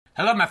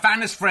Hello, my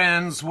finest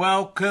friends.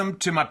 Welcome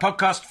to my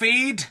podcast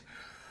feed,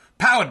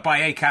 powered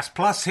by Acast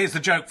Plus. Here's the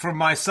joke from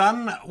my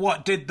son.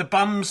 What did the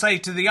bum say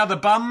to the other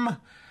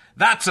bum?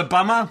 That's a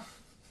bummer.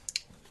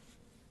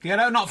 You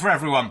know, not for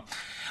everyone.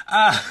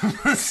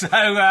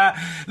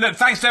 Look,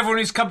 thanks to everyone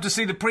who's come to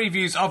see the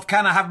previews of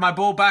Can I Have My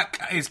Ball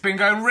Back? It's been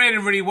going really,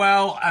 really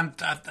well, and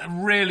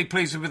I'm really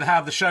pleased with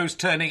how the show's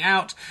turning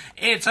out.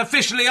 It's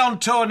officially on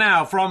tour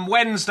now. From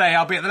Wednesday,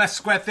 I'll be at the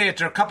Leicester Square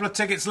Theatre. A couple of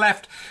tickets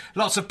left.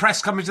 Lots of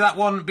press coming to that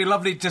one. It'd be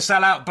lovely to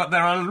sell out, but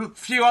there are a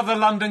few other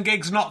London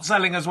gigs not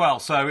selling as well.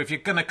 So if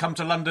you're going to come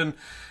to London,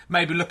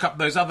 maybe look up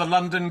those other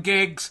London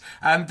gigs.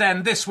 And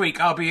then this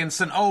week, I'll be in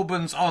St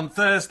Albans on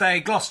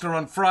Thursday, Gloucester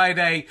on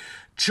Friday,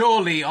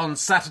 Chorley on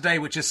Saturday,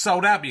 which is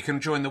sold out, but you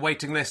can join the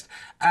waiting list,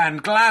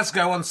 and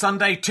Glasgow on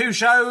Sunday. 2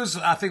 shows.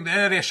 I think the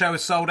earlier show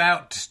is sold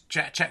out.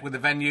 Check with the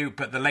venue,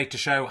 but the later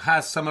show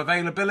has some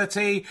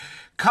availability.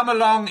 Come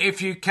along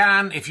if you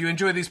can. If you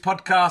enjoy these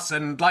podcasts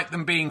and like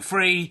them being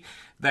free,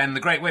 then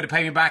the great way to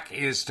pay me back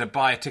is to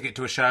buy a ticket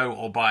to a show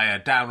or buy a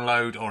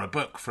download or a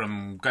book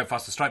from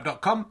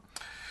gofasterstripe.com.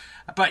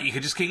 But you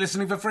can just keep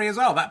listening for free as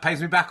well. That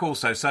pays me back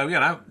also. So, you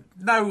know,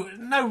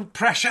 no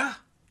pressure.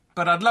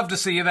 But I'd love to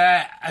see you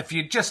there. If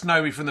you just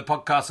know me from the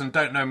podcast and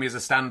don't know me as a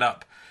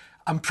stand-up,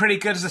 I'm pretty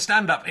good as a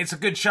stand-up. It's a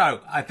good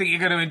show. I think you're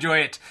going to enjoy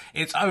it.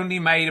 It's only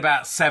made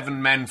about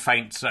 7 men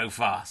faint so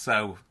far.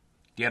 So,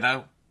 you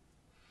know,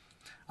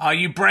 are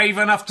you brave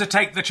enough to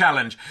take the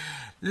challenge?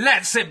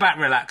 Let's sit back,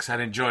 relax,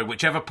 and enjoy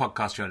whichever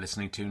podcast you're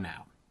listening to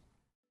now.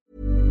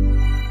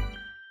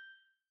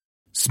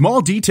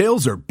 Small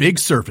details are big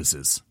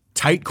surfaces.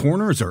 Tight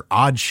corners are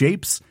odd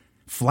shapes.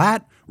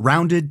 Flat,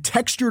 rounded,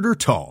 textured, or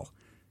tall.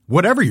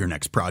 Whatever your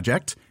next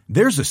project,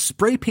 there's a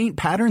spray paint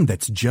pattern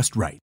that's just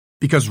right.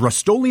 Because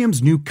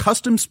Rust-Oleum's new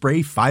Custom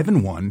Spray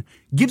 5-in-1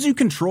 gives you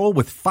control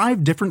with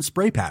 5 different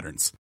spray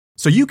patterns.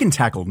 So you can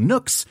tackle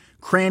nooks,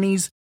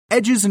 crannies,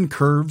 edges, and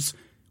curves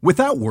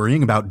without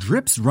worrying about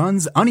drips,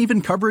 runs, uneven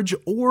coverage,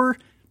 or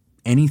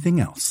anything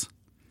else.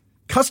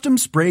 Custom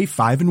Spray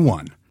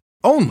 5-in-1.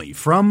 Only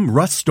from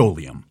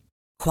Rust-Oleum.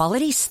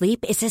 Quality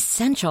sleep is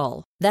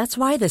essential. That's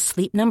why the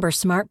Sleep Number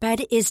Smart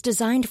Bed is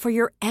designed for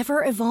your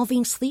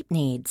ever-evolving sleep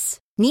needs.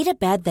 Need a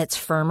bed that's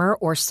firmer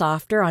or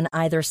softer on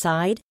either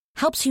side?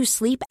 Helps you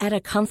sleep at a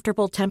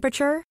comfortable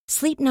temperature?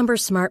 Sleep Number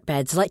Smart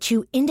Beds let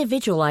you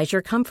individualize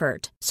your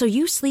comfort, so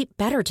you sleep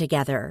better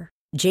together.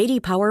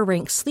 J.D. Power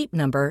ranks Sleep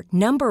Number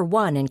number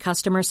 1 in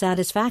customer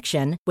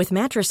satisfaction with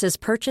mattresses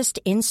purchased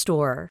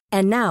in-store.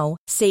 And now,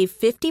 save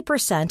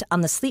 50%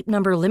 on the Sleep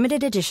Number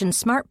Limited Edition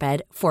Smart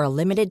Bed for a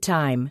limited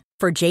time.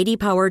 For J.D.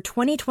 Power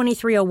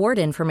 2023 award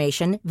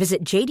information,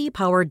 visit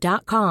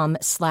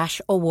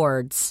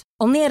jdpower.com/awards.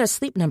 Only at a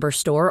Sleep Number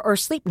store or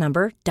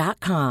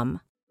sleepnumber.com.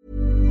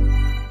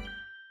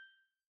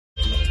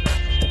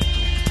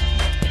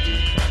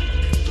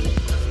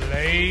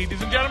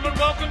 Ladies and gentlemen,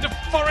 welcome to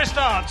Forest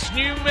Arts,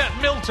 New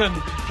Milton.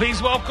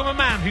 Please welcome a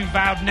man who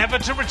vowed never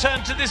to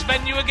return to this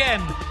venue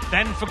again,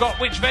 then forgot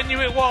which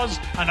venue it was,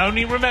 and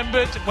only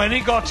remembered when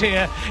he got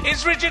here.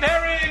 It's Richard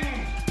Herring!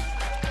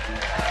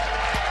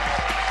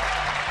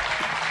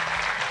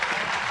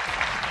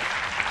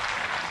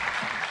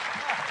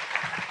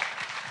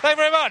 Thank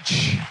you very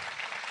much.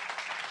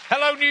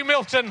 Hello, New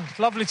Milton.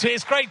 Lovely to...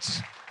 It's great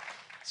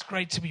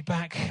to be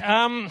back.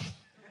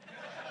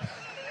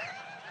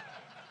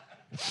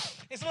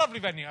 It's a lovely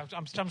venue.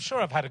 I'm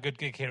sure I've had a good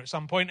gig here at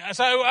some point.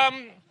 So,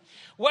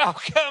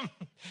 welcome.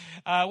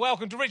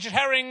 Welcome to Richard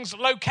Herring's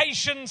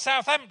Location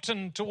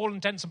Southampton, to all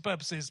intents and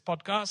purposes,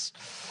 podcast.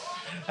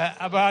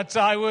 But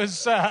I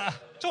was... to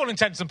all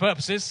intents and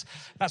purposes,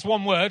 that's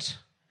one word.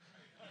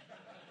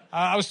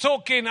 I was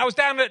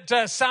down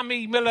at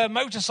Sammy Miller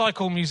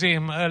Motorcycle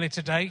Museum earlier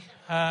today.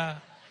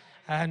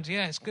 And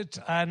yeah, it's good.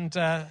 And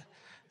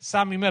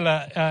Sammy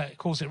Miller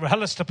calls it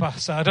RHLSTP,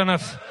 so I don't know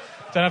if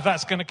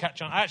that's going to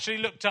catch on. I actually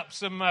looked up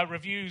some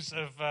reviews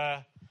of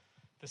the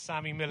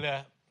Sammy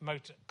Miller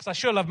motor, because I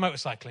sure love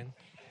motorcycling.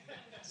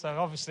 So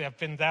obviously I've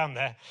been down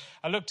there.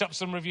 I looked up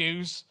some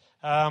reviews.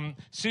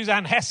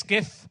 Suzanne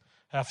Hesketh,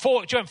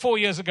 she went 4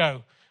 years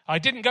ago. I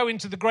didn't go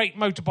into the Great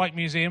Motorbike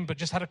Museum, but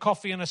just had a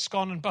coffee and a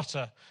scone and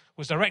butter.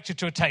 Was directed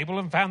to a table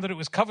and found that it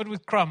was covered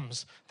with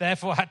crumbs.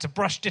 Therefore, had to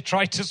brush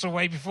detritus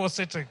away before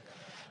sitting.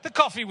 The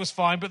coffee was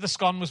fine, but the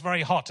scone was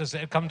very hot as it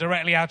had come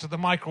directly out of the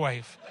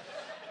microwave.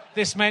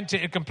 This meant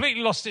it had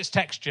completely lost its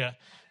texture.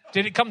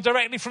 Did it come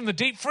directly from the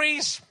deep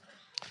freeze?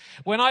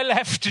 When I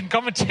left and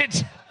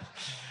commented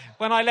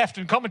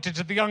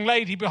to the young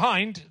lady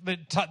behind,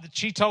 that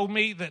she told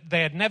me that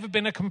there had never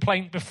been a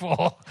complaint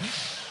before.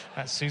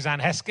 That's Suzanne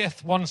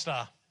Hesketh, 1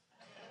 star.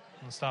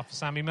 1 star for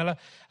Sammy Miller.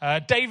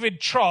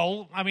 David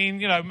Troll,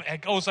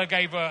 also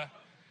gave a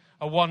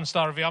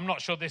 1-star review. I'm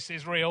not sure this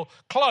is real.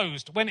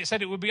 Closed when it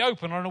said it would be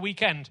open on a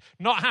weekend.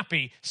 Not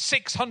happy.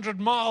 600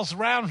 miles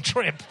round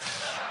trip.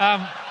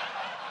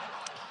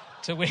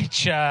 To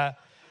which the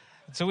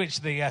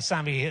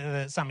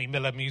Sammy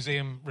Miller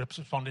Museum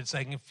responded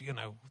saying, if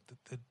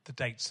the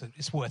dates,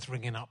 it's worth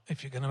ringing up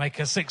if you're going to make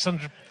a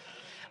 600.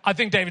 I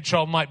think David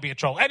Troll might be a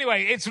troll.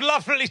 Anyway, it's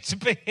lovely to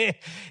be here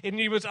in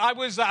Newport. I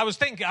was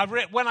thinking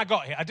when I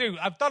got here.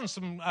 I've done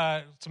some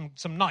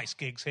nice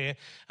gigs here,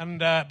 and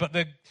but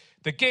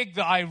the gig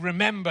that I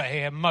remember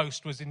here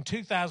most was in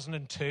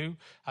 2002.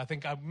 I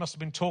think I must have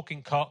been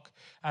talking cock,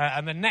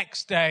 and the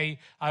next day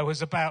I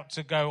was about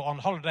to go on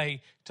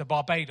holiday to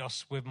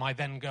Barbados with my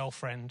then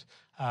girlfriend.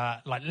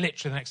 Like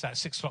literally the next day at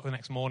 6 o'clock the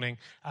next morning,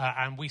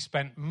 and we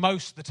spent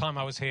most of the time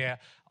I was here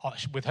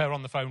with her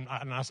on the phone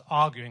and us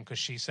arguing because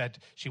she said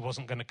she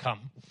wasn't going to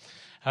come.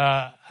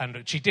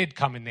 And she did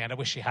come in the end. I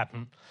wish she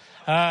hadn't.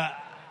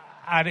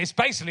 And it's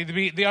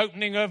basically the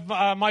opening of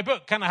my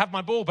book, Can I Have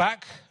My Ball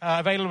Back?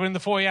 Available in the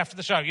foyer after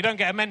the show. You don't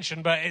get a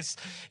mention, but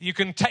you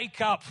can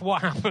take up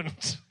what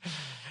happened.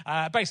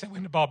 Basically, I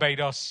went to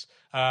Barbados.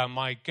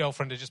 My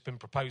girlfriend had just been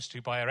proposed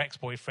to by her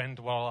ex-boyfriend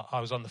while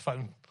I was on the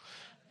phone.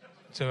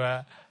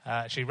 So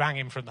she rang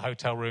him from the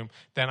hotel room.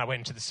 Then I went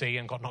into the sea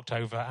and got knocked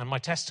over, and my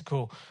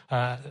testicle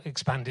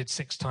expanded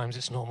 6 times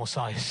its normal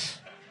size.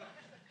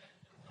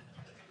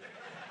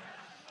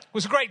 It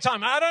was a great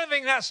time. I don't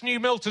think that's New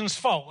Milton's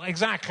fault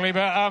exactly,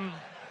 but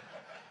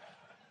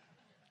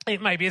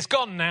it's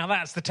gone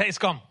now. It's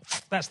gone.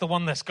 That's the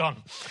one that's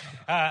gone.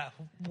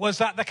 Was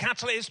that the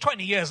catalyst? It's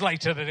 20 years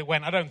later that it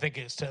went. I don't think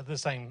it's the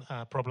same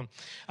problem.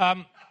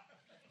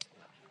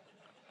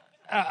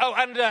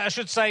 I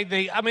should say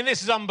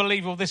this is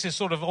unbelievable. This is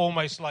sort of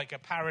almost like a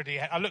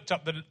parody. I looked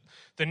up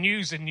the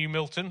news in New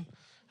Milton,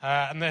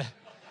 and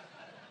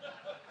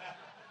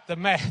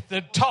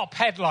the top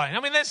headline. I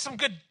mean, there's some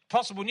good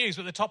possible news,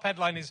 but the top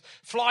headline is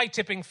 "Fly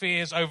Tipping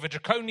Fears Over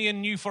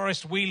Draconian New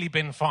Forest Wheelie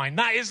Bin Fine."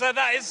 That is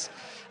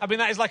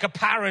like a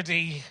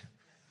parody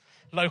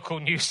local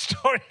news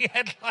story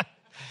headline.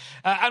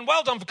 And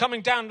well done for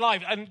coming down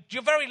live. And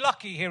you're very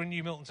lucky here in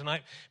New Milton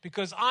tonight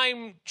because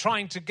I'm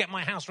trying to get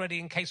my house ready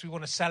in case we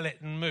want to sell it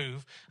and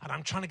move. And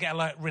I'm trying to get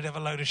rid of a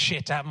load of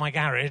shit out of my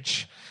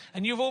garage.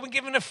 And you've all been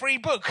given a free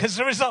book as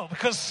a result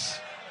because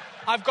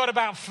I've got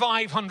about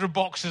 500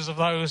 boxes of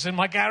those in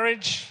my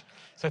garage.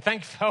 So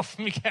thank you for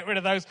helping me get rid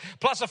of those.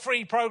 Plus a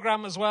free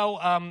program as well.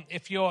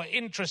 If you're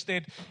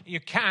interested, you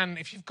can.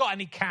 If you've got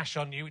any cash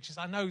on you, which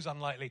I know is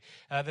unlikely,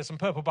 there's some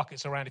purple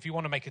buckets around. If you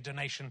want to make a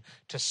donation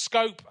to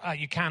Scope,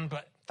 you can.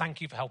 But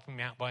thank you for helping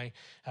me out by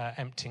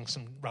emptying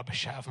some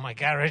rubbish out of my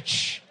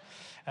garage.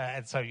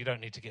 And so you don't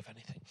need to give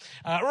anything.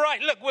 Right,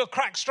 look, we'll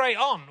crack straight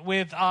on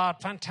with our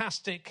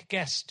fantastic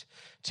guest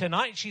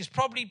tonight. She's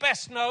probably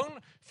best known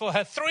for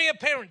her 3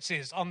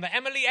 appearances on the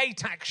Emily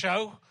Atack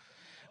Show.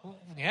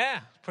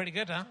 Yeah, pretty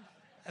good, huh?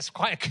 That's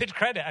quite a good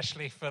credit,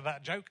 actually, for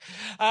that joke.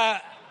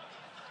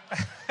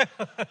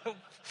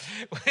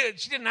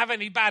 She didn't have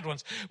any bad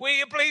ones. Will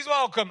you please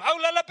welcome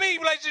Ola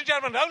Labib, ladies and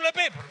gentlemen. Ola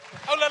Labib.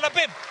 Ola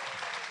Labib.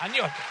 I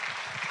knew it.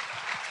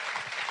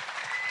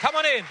 Come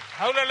on in,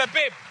 Ola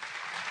Labib.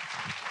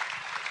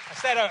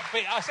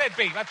 I said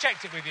beep. I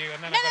checked it with you.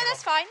 And then no,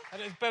 that's fine.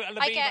 Labib,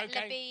 I get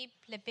okay?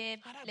 Labib.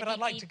 I know, but I'd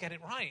like to get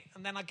it right.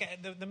 And then I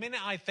get the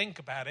minute I think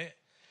about it,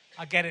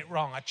 I get it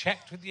wrong. I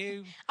checked with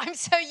you. I'm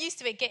so used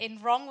to it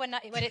getting wrong when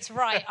it's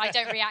right. I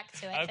don't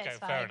react to it. Okay,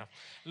 fair enough.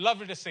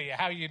 Lovely to see you.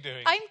 How are you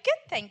doing? I'm good,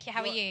 thank you.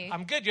 How are you?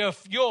 I'm good.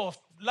 You're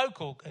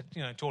local,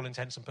 to all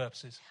intents and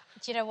purposes.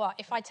 Do you know what?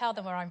 If I tell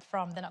them where I'm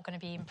from, they're not going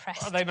to be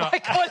impressed. Are they not? By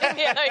calling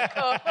me a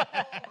local.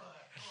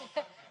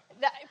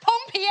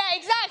 Pompey, yeah,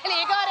 exactly.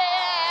 You got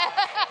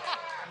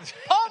it.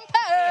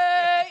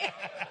 Pompey.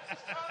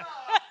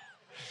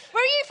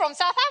 Where are you from?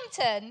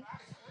 Southampton.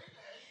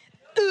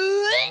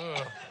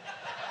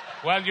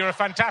 Well, you're a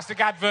fantastic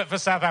advert for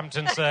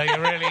Southampton, sir. You're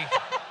really...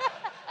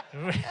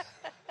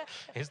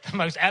 He's the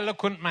most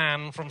eloquent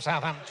man from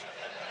Southampton.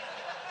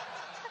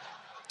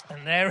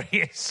 And there he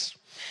is.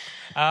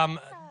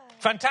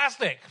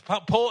 Fantastic.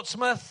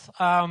 Portsmouth.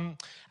 And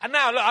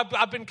now, look,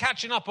 I've been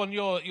catching up on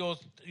your...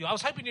 I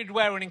was hoping you'd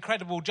wear an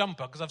incredible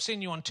jumper, because I've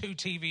seen you on 2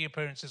 TV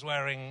appearances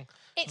wearing...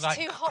 It's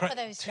too hot for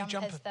those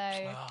jumpers, though.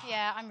 Oh.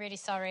 Yeah, I'm really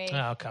sorry.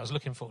 Oh, okay, I was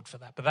looking forward for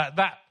that. But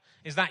that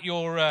is that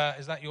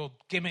your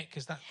gimmick?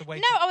 Is that the way?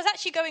 No, I was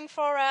actually going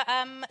for a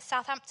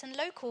Southampton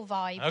local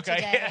vibe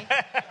today.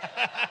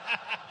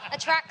 A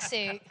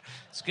tracksuit.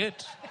 It's good.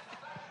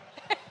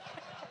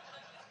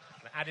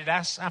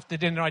 Adidas. After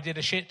dinner, I did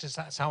a shit.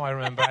 That's how I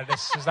remember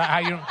Adidas. Is that how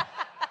you?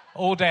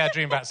 All day I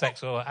dream about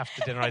sex, or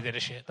after dinner I did a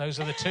shit. Those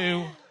are the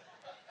 2.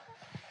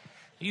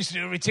 I used to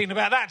do a routine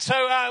about that. So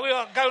we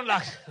were going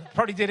like,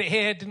 probably did it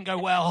here, didn't go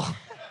well.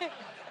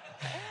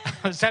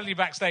 I was telling you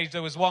backstage,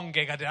 there was one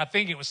gig I did. I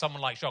think it was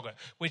Someone Like Sugar,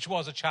 which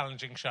was a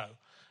challenging show,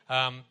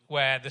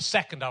 where the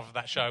second half of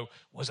that show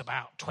was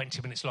about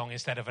 20 minutes long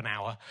instead of an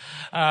hour,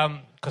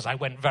 because I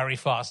went very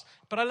fast.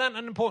 But I learned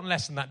an important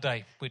lesson that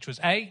day, which was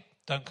A,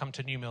 don't come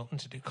to New Milton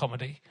to do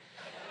comedy.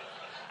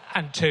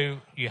 And 2,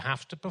 you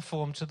have to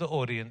perform to the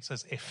audience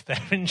as if they're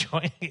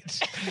enjoying it.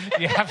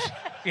 You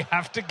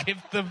have to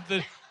give them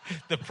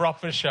the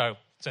proper show.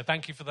 So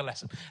thank you for the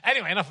lesson.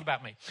 Anyway, enough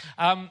about me.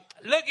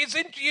 Look, it's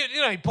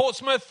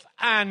Portsmouth,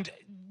 and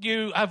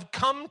you have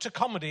come to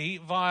comedy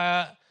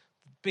via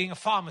being a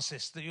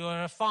pharmacist. That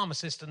you're a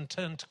pharmacist and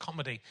turned to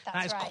comedy.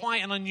 That's right.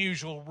 Quite an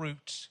unusual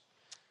route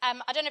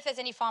I don't know if there's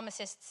any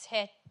pharmacists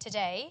here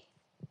today.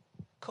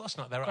 Of course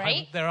not.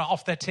 They're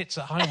off their tits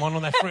at home on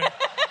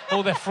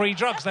all their free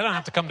drugs. They don't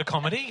have to come to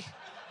comedy.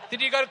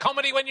 Did you go to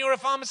comedy when you were a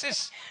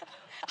pharmacist?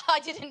 I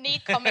didn't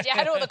need comedy. I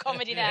had all the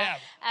comedy there.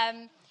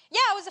 Yeah,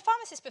 I was a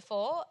pharmacist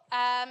before,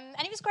 and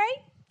it was great.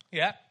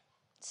 Yeah.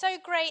 So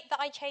great that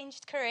I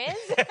changed careers.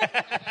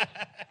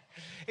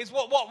 It's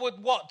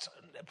what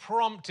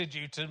prompted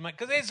you to make?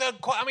 Because it's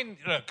quite. I mean,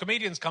 look,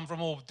 comedians come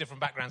from all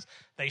different backgrounds.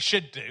 They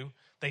should do.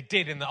 They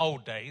did in the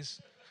old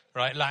days.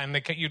 Right, like,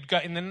 and you'd go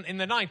in the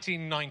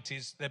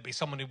 1990s. There'd be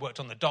someone who worked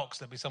on the docks.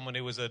 There'd be someone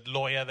who was a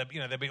lawyer.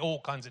 There'd be all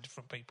kinds of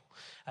different people.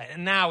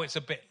 And now it's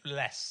a bit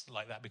less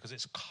like that because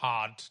it's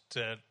hard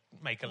to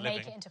make a living,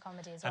 make it into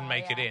comedy as well, and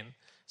make it in.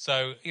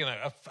 So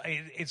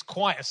it's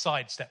quite a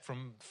sidestep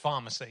from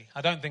pharmacy.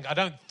 I don't think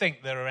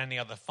there are any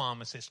other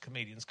pharmacist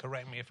comedians.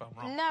 Correct me if I'm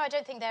wrong. No, I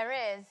don't think there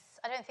is.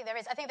 I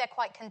think they're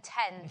quite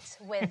content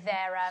with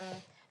their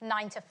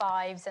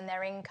 9-to-5s and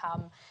their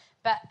income.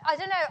 But I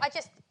don't know.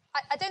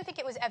 I don't think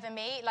it was ever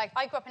me. Like,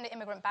 I grew up in an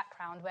immigrant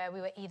background where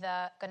we were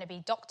either going to be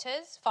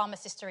doctors,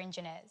 pharmacists, or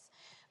engineers.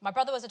 My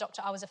brother was a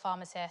doctor, I was a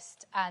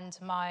pharmacist, and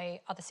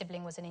my other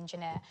sibling was an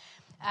engineer.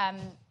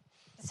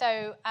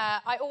 So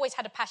I always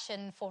had a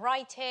passion for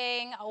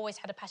writing. I always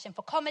had a passion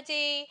for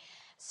comedy.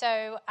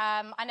 So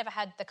I never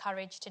had the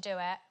courage to do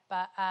it.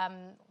 But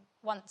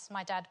once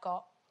my dad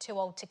got too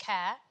old to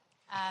care...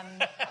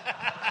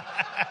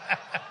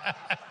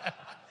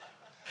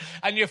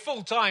 And you're a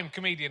full-time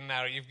comedian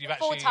now. You've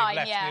actually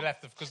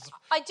left because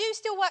I do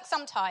still work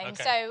sometimes.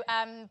 Okay.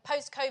 So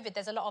post-COVID,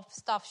 there's a lot of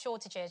staff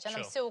shortages, and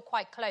I'm still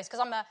quite close because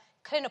I'm a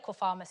clinical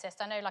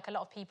pharmacist. I know, like, a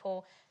lot of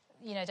people,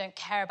 don't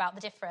care about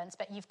the difference,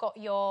 but you've got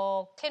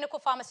your clinical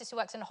pharmacist who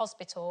works in a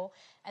hospital,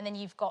 and then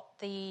you've got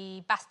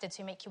the bastards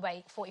who make you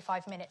wait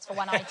 45 minutes for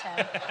one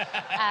item.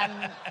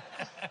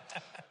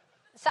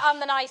 So I'm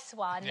the nice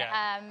one.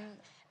 Yeah.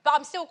 But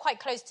I'm still quite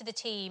close to the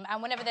team,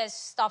 and whenever there's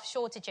staff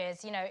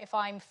shortages, if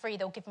I'm free,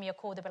 they'll give me a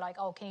call. They'll be like,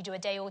 "Oh, can you do a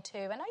day or two?"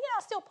 And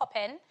I'll still pop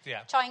in.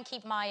 Yeah. Try and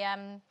keep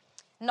my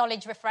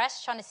knowledge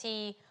refreshed, trying to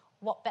see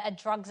what better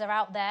drugs are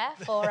out there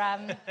for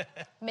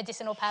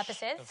medicinal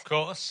purposes. Of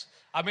course.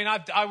 I mean,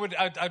 I'd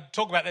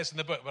talk about this in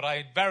the book, but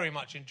I very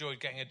much enjoyed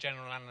getting a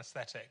general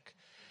anaesthetic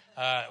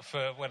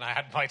for when I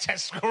had my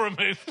testicle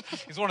removed.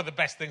 It's one of the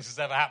best things that's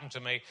ever happened to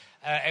me.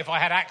 If I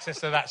had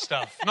access to that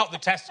stuff, not the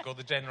testicle,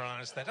 the general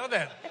anaesthetic. Oh,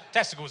 the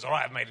testicle was all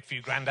right. I've made a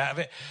few grand out of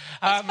it.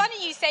 It's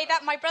funny you say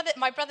that. My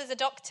brother's a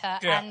doctor,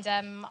 and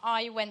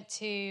I went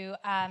to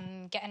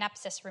get an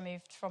abscess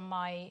removed from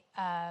my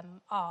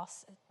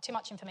arse. Too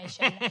much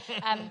information.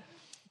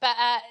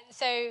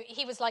 So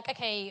he was like,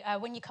 okay,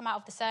 when you come out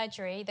of the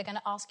surgery, they're going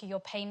to ask you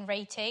your pain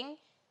rating.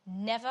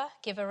 Never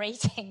give a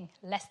rating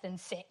less than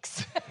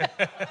 6.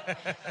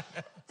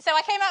 So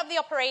I came out of the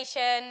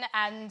operation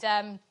and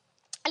a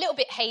little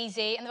bit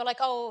hazy, and they were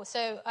like, "Oh,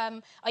 so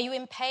are you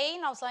in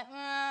pain?" I was like,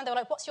 They were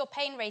like, "What's your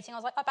pain rating?" I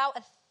was like, "About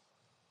a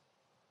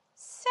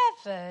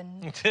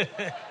 7."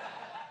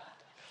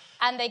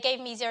 And they gave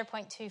me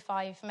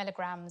 0.25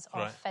 milligrams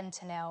of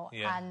fentanyl,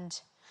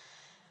 and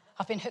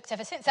I've been hooked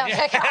ever since. I was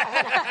like,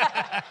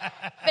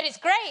 but it's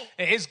great.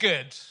 It is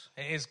good.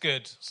 It is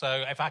good.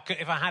 So if I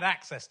had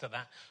access to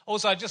that.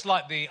 Also, I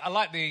like the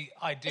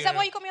idea. Is that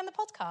why you got me on the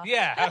podcast?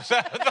 Yeah. I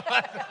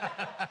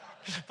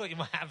thought you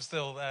might have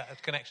still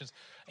connections.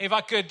 If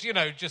I could, if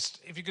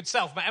you could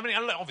I mean,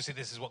 obviously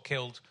this is what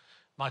killed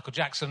Michael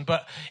Jackson,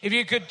 but if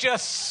you could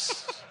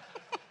just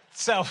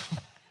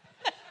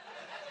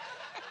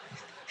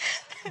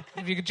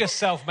if you could just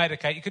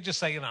self-medicate, you could just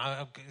say,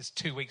 it's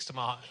 2 weeks to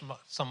my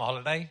summer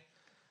holiday.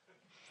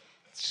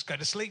 Let's just go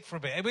to sleep for a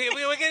bit. It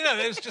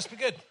would just be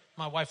good.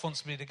 My wife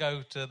wants me to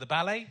go to the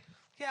ballet.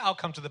 Yeah, I'll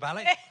come to the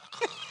ballet.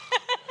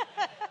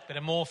 Bit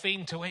of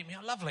morphine to wake me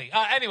up. Lovely.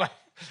 Anyway,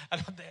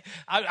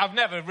 I've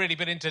never really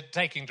been into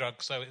taking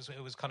drugs, so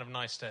it was kind of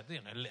nice to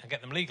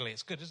get them legally.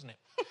 It's good, isn't it?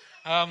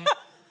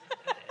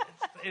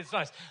 It's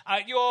nice.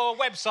 Your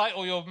website,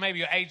 or maybe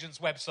your agent's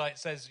website,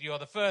 says you're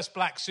the first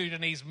black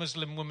Sudanese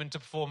Muslim woman to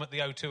perform at the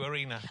O2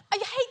 Arena. I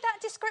hate that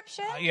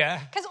description. Yeah.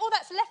 Because all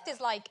that's left is,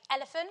 like,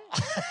 elephant.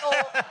 Or...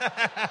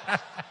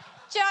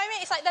 Do you know what I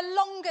mean? It's like the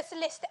longest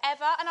list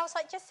ever. And I was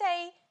like, just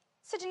say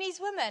Sudanese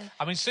woman.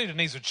 I mean,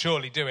 Sudanese would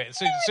surely do it.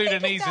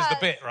 Sudanese is the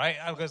bit, right?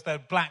 Because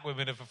the black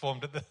women have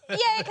performed at the... Yeah,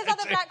 because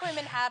other black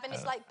women have, and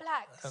it's like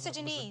black,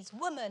 Sudanese,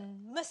 woman,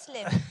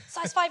 Muslim,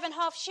 size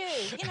 5.5 shoe.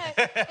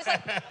 It's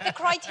like the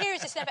criteria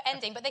is just never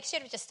ending, but they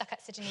should have just stuck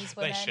at Sudanese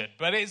women. They should,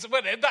 but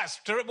that's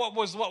true. What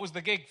was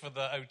the gig for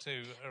the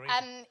O2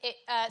 Arena?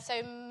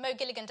 So Mo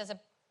Gilligan does a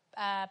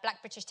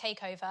Black British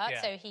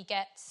takeover, so he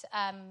gets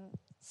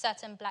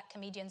certain black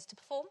comedians to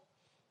perform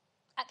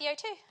at the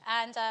O2,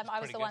 and I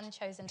was the one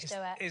chosen to do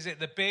it. Is it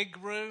the big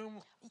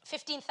room?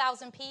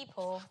 15,000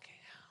 people.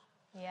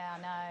 Yeah, I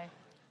know.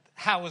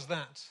 How was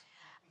that?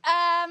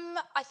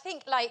 I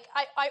think,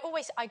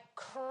 I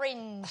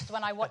cringed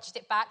when I watched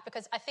it back,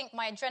 because I think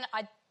my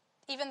adrenaline...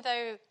 Even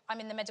though I'm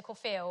in the medical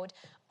field,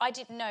 I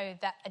didn't know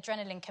that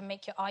adrenaline can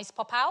make your eyes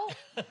pop out.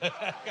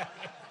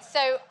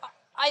 So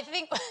I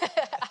think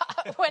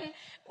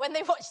when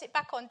they watched it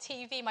back on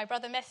TV, my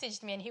brother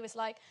messaged me and he was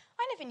like,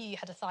 I never knew you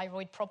had a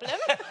thyroid problem.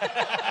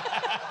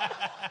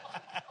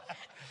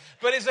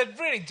 But it's a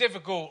really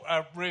difficult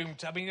room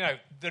to... I mean, you know,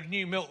 the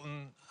new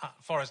Milton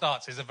Forest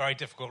Arts is a very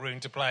difficult room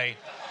to play.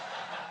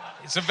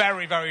 It's a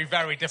very, very,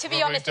 very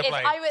difficult room to play. To be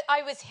honest,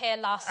 I was here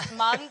last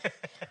month,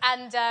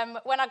 and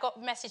when I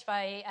got messaged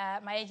by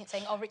my agent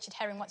saying, oh, Richard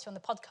Herring wants you on the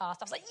podcast,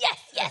 I was like, yes,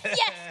 yes,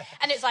 yes!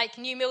 And it's like,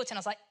 New Milton, I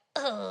was like,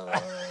 oh.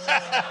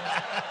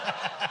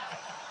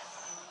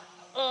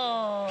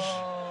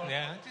 Oh.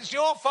 Yeah, it's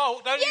your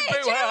fault, don't you boo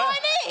her? Do you know what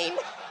I mean?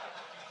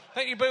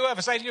 Don't you boo her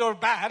for saying you're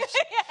bad?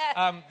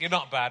 Yeah. You're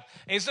not bad.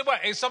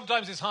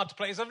 Sometimes it's hard to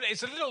play.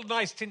 It's a little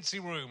nice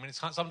tinsy room, and it's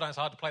sometimes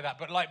hard to play that.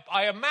 But like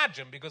I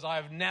imagine, because I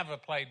have never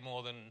played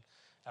more than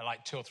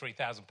like 2,000 or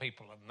 3,000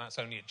 people, and that's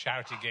only at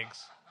charity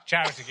gigs.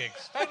 Charity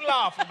gigs. Don't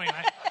laugh at me,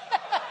 mate.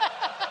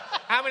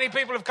 How many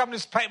people have come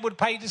would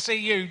pay to see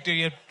you? Do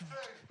you?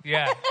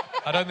 Yeah.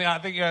 I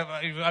think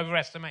you've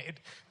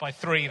overestimated by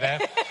 3 there.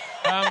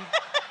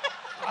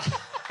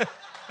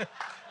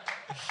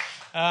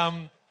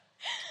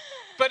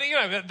 But, you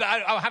know,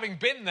 having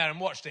been there and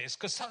watched it, it's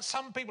because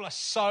some people are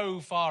so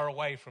far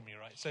away from you,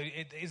 right? So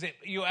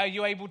are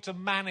you able to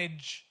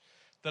manage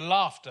the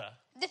laughter?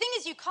 The thing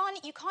is, you can't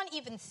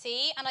even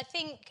see, and I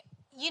think,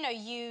 you know,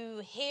 you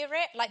hear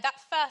it. Like, that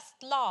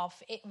first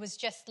laugh, it was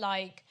just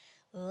like,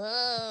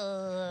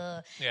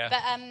 ugh. Yeah.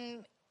 But,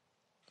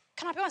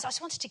 can I be honest, I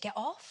just wanted to get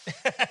off.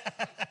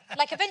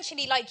 Like,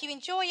 eventually, like, you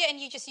enjoy it and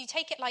you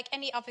take it like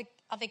any other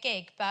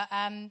gig, but...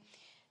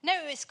 No,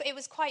 it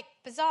was quite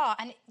bizarre.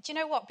 And do you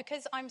know what?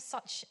 Because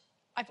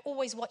I've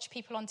always watched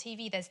people on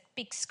TV, there's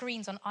big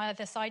screens on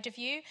either side of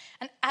you.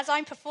 And as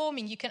I'm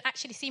performing, you can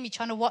actually see me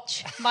trying to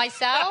watch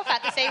myself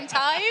at the same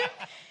time.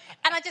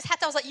 And I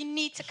was like, you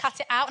need to cut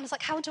it out. And I was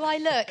like, how do I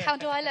look? How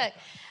do I look?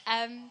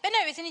 But no,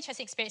 it's an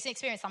interesting experience. It's an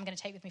experience I'm going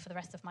to take with me for the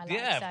rest of my life.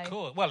 Yeah, of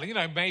course. Well, you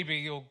know, maybe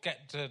you'll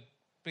get to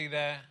be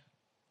there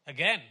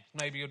again.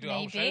 Maybe you'll do a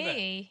whole show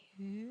there.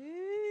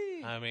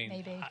 I mean,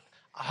 maybe.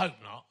 I hope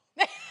not.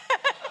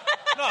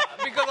 No,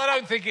 because I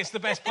don't think it's the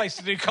best place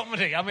to do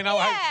comedy. I mean,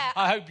 I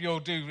hope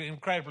you'll do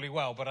incredibly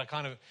well, but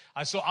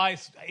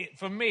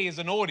for me as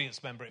an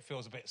audience member, it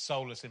feels a bit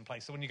soulless in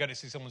place. So when you go to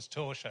see someone's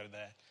tour show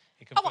there,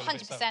 it can feel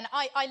 100%.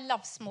 I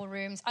love small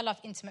rooms. I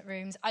love intimate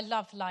rooms. I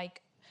love,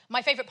 like...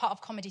 My favourite part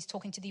of comedy is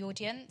talking to the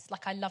audience.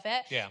 Like, I love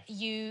it. Yeah.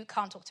 You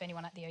can't talk to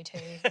anyone at the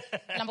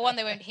O2. Number one,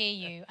 they won't hear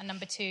you. And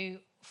number two,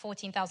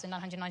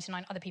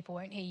 14,999 other people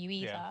won't hear you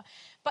either. Yeah.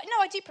 But no,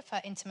 I do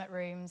prefer intimate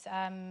rooms.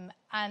 And,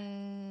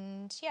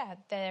 yeah,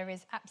 there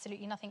is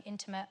absolutely nothing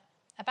intimate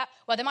about...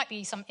 Well, there might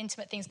be some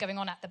intimate things going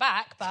on at the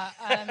back, but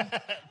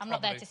I'm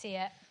not there to see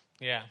it.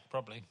 Yeah,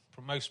 probably.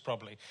 Most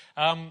probably.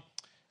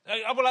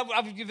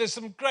 There's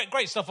some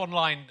great stuff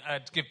online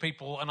to give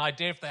people an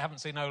idea if they haven't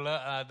seen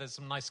Ola. There's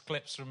some nice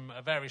clips from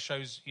various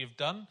shows you've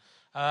done.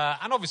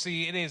 And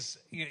obviously it is,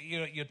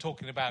 you're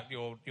talking about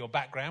your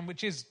background,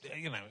 which is,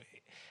 you know,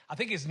 I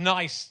think it's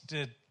nice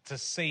to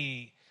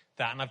see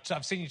that. And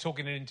I've seen you talk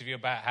in an interview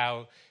about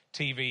how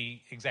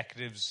TV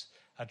executives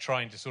are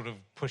trying to sort of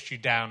push you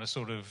down a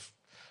sort of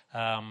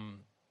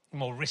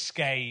more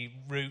risque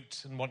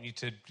route and want you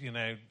to, you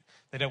know...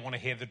 They don't want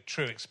to hear the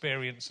true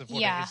experience of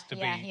what it is to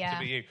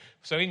be you.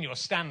 So in your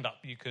stand-up,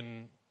 you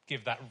can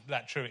give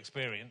that true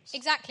experience.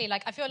 Exactly.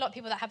 Like, I feel a lot of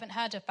people that haven't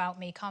heard about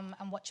me come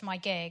and watch my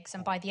gigs,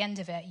 and by the end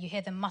of it, you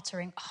hear them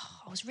muttering,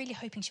 oh, I was really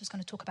hoping she was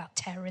going to talk about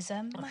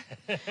terrorism.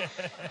 And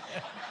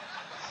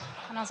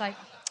I was like,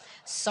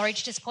 sorry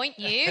to disappoint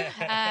you.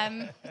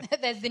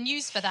 There's the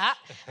news for that.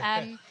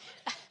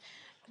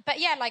 But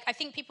yeah, like, I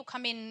think people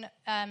come in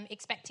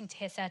expecting to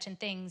hear certain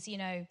things, you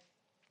know.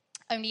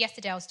 Only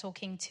yesterday I was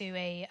talking to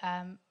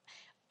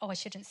I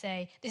shouldn't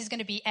say, this is going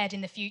to be aired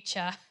in the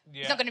future.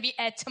 Yeah. It's not going to be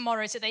aired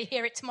tomorrow, so they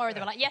hear it tomorrow. They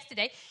were like,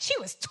 yesterday, she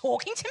was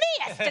talking to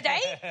me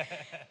yesterday.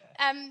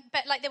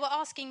 But, like, they were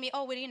asking me,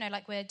 oh, well, you know,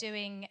 like, we're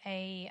doing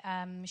a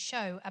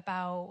show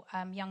about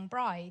young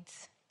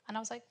brides. And I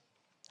was like,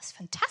 that's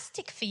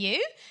fantastic for you.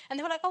 And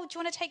they were like, oh, do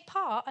you want to take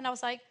part? And I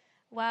was like,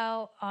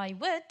 well, I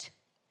would.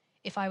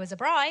 If I was a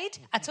bride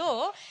at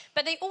all.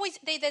 But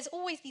there's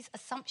always these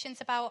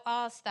assumptions about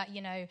us that, you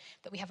know,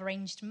 that we have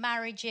arranged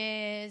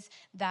marriages,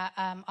 that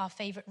our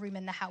favourite room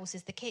in the house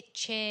is the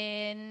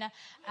kitchen.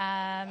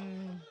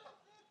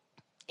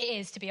 It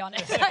is, to be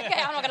honest.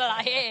 Okay, I'm not going to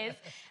lie, it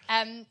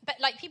is. But,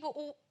 like, people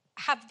all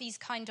have these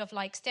kind of,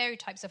 like,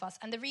 stereotypes of us.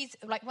 And the reason,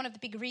 like, one of the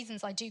big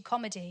reasons I do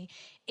comedy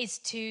is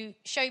to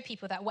show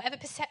people that whatever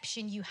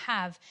perception you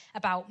have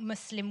about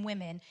Muslim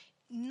women,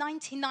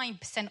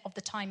 99% of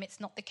the time it's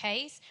not the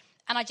case.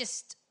 And I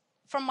just,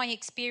 from my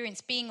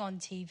experience being on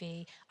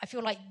TV, I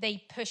feel like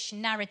they push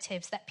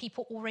narratives that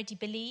people already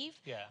believe,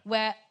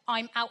 where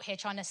I'm out here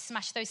trying to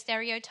smash those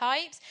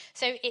stereotypes.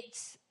 So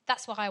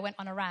that's why I went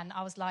on a rant.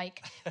 I was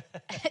like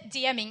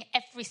DMing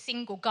every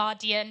single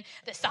Guardian,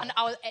 The Sun,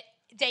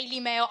 Daily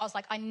Mail. I was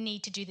like, I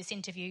need to do this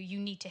interview. You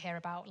need to hear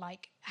about,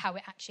 like, how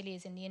it actually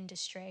is in the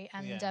industry.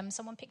 And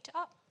someone picked it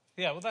up.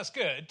 Yeah, well, that's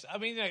good. I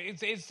mean,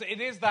 it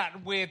is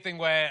that weird thing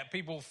where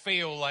people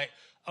feel like,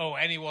 oh,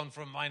 anyone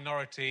from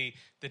minority,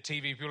 the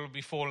TV people will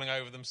be falling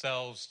over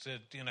themselves to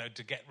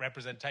get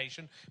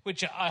representation,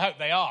 which I hope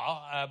they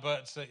are.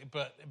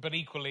 But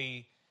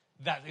equally,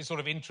 that is sort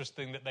of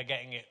interesting that they're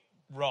getting it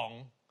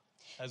wrong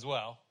as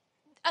well.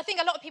 I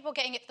think a lot of people are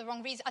getting it for the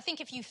wrong reason. I think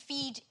if you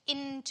feed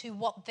into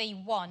what they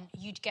want,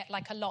 you'd get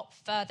like a lot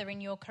further in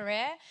your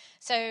career.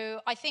 So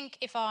I think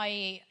if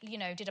I,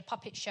 did a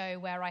puppet show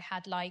where I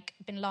had like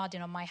Bin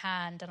Laden on my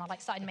hand and I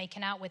like started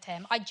making out with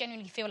him, I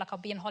genuinely feel like I'll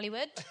be in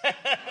Hollywood.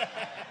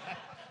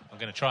 I'm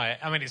going to try it.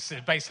 I mean, it's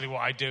basically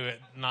what I do at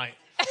night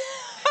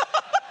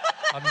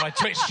on my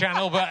Twitch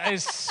channel, but I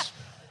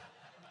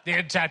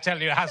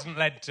tell you, it hasn't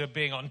led to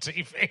being on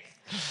TV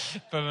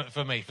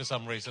for me for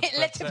some reason. It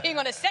led to being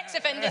on a sex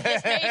offenders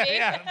list, maybe.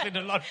 Yeah, been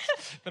a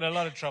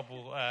lot of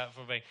trouble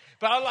for me.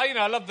 But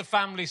I love the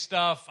family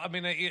stuff. I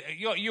mean,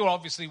 you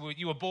obviously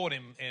were born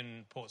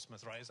in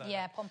Portsmouth, right? Is that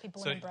yeah, Pompey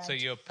born and bred. So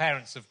your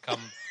parents have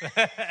come.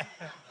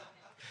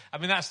 I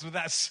mean,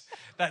 that's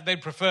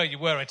they'd prefer you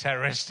were a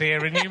terrorist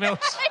here in New Mills.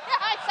 It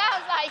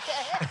sounds like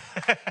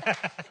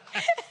it.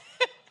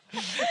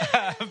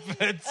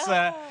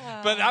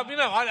 But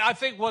I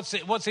think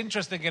what's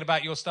interesting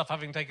about your stuff,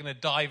 having taken a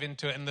dive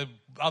into it, and the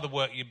other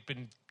work you've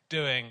been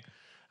doing,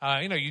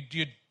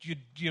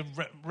 you're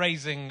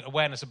raising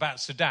awareness about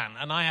Sudan,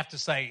 and I have to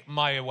say,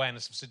 my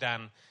awareness of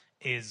Sudan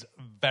is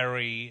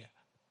very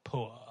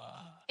poor.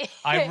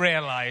 I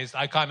realised,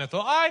 I kind of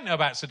thought, I know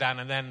about Sudan,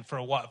 and then for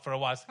a while,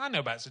 I know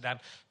about Sudan.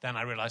 Then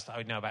I realised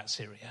I know about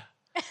Syria.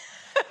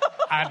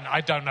 And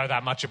I don't know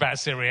that much about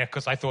Syria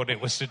because I thought it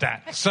was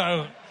Sudan.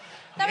 So...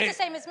 That was the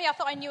same as me. I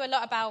thought I knew a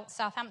lot about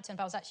Southampton,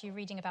 but I was actually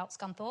reading about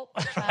Scunthorpe.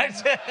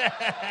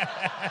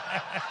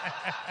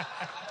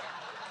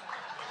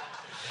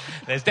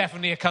 There's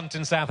definitely a cunt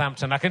in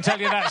Southampton, I can tell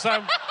you that.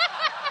 So,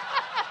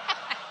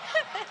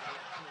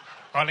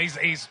 well,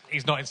 he's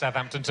not in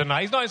Southampton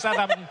tonight. He's not in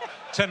Southampton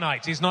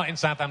tonight. He's not in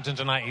Southampton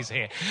tonight. He's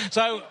here.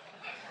 So.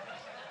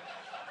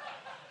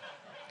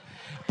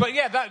 But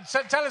yeah,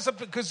 tell us,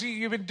 because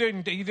you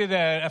did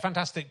a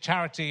fantastic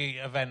charity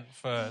event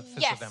for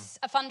yes, Sudan.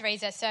 a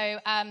fundraiser. So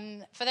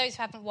for those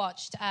who haven't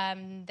watched,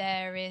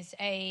 there is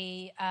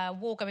a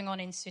war going on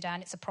in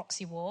Sudan. It's a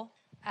proxy war.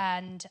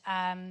 And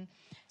the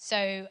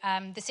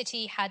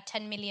city had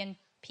 10 million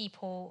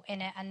people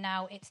in it, and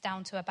now it's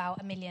down to about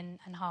 1.5 million.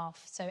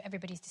 So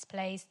everybody's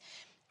displaced,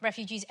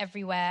 refugees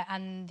everywhere.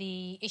 And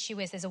the issue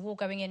is there's a war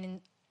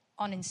going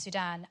on in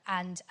Sudan,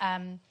 and...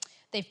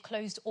 they've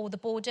closed all the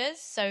borders,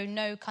 so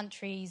no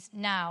countries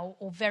now,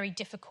 or very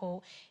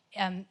difficult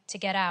to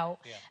get out.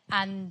 Yeah.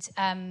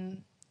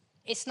 And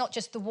it's not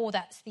just the war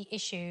that's the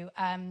issue.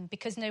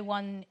 Because no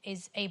one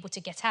is able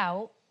to get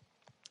out,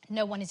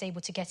 no one is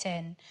able to get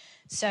in.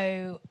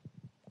 So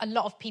a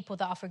lot of people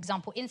that are, for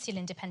example,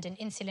 insulin dependent,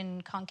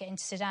 insulin can't get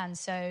into Sudan.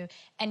 So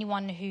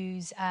anyone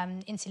who's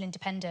insulin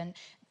dependent,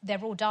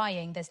 they're all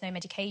dying. There's no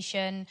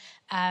medication.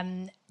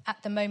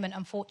 At the moment,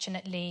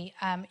 unfortunately,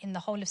 in the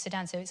whole of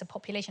Sudan, so it's a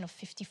population of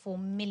 54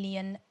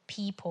 million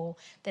people,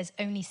 there's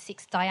only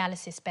 6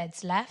 dialysis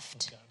beds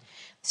left. Okay.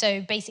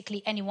 So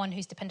basically anyone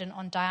who's dependent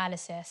on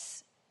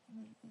dialysis,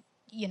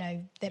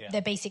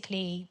 they're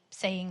basically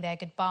saying their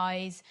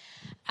goodbyes.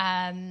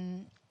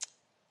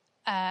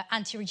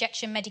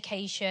 Anti-rejection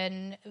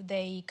medication,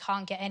 they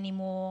can't get any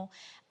more.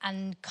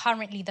 And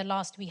currently, the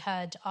last we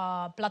heard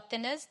are blood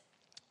thinners.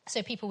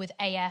 So people with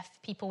AF,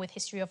 people with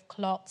history of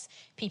clots,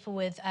 people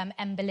with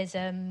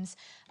embolisms,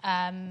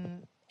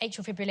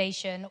 atrial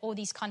fibrillation, all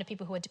these kind of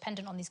people who are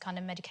dependent on these kind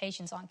of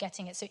medications aren't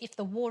getting it. So if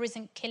the war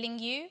isn't killing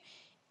you,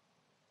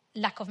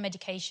 lack of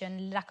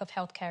medication, lack of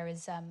healthcare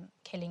is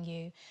killing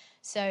you.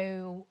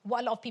 So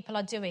what a lot of people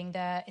are doing,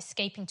 they're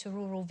escaping to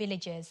rural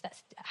villages that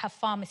have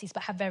pharmacies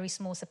but have very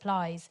small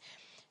supplies.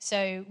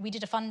 So we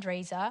did a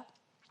fundraiser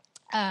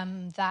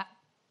that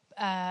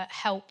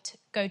helped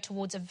go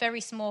towards a very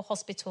small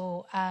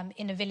hospital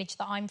in a village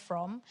that I'm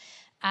from.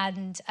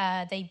 And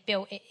they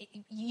built it.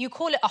 You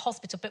call it a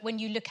hospital, but when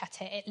you look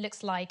at it, it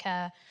looks like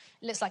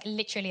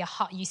literally a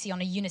hut you see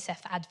on a UNICEF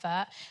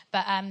advert.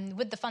 But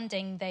with the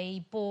funding,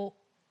 they bought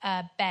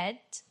a bed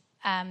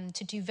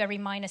to do very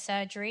minor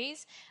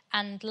surgeries.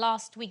 And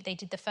last week, they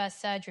did the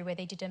first surgery where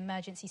they did an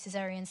emergency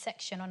caesarean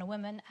section on a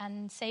woman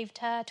and saved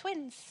her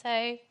twins.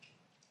 So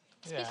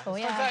it's beautiful,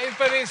 yeah.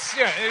 But it's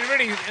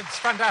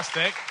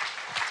fantastic.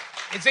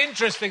 It's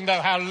interesting, though,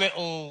 how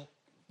little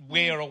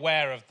we're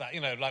aware of that.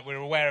 Like we're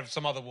aware of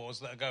some other wars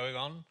that are going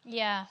on.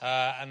 Yeah.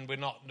 And we're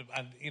not,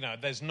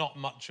 there's not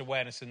much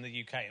awareness in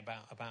the UK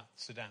about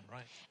Sudan,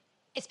 right?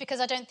 It's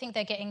because I don't think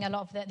they're getting a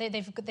lot of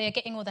they're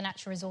getting all the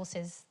natural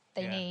resources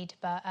they need.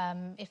 But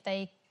if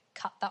they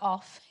cut that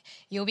off,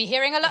 you'll be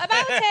hearing a lot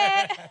about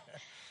it.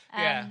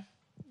 Yeah.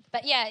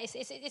 But yeah,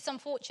 it's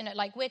unfortunate.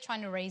 Like, we're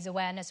trying to raise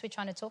awareness, we're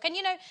trying to talk. And,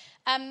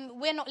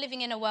 we're not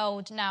living in a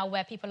world now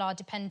where people are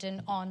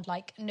dependent on,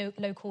 like,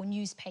 local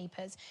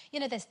newspapers.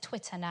 There's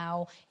Twitter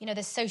now,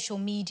 there's social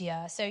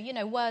media. So,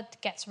 word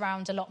gets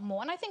around a lot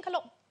more. And I think a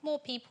lot more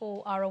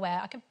people are aware.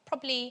 I could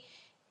probably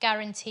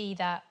guarantee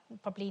that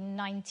probably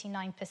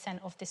 99%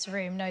 of this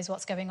room knows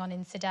what's going on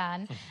in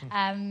Sudan.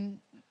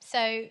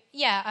 So,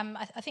 yeah,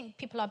 I think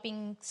people are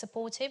being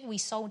supportive. We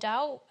sold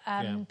out.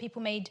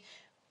 People made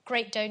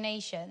great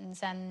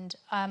donations, and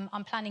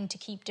I'm planning to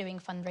keep doing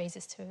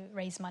fundraisers to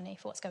raise money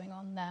for what's going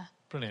on there.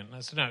 Brilliant.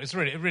 It's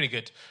really, really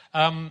good.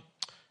 I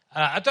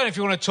don't know if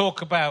you want to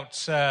talk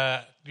about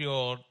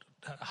your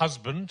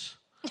husband,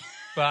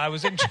 but I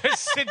was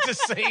interested to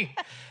see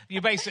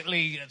you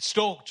basically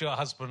stalked your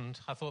husband.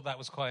 I thought that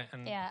was quite...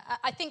 Yeah,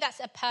 I think that's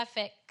a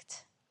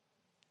perfect...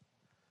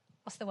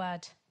 What's the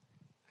word?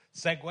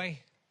 Segue?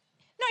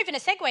 Not even a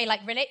segue,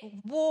 like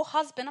war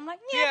husband. I'm like,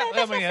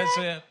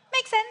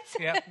 makes sense.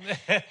 Yeah.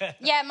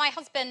 Yeah, my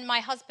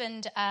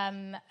husband.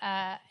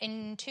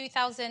 In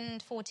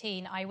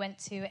 2014, I went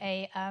to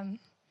a.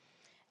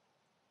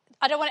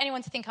 I don't want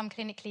anyone to think I'm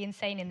clinically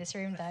insane in this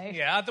room, though.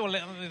 Yeah,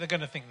 they're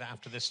going to think that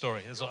after this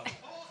story as well.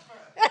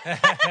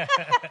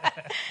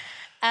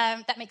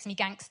 That makes me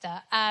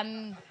gangster.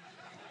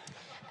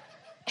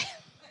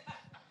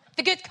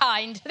 The good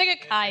kind,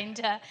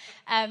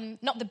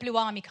 not the Blue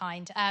Army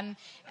kind.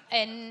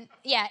 In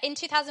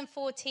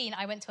 2014,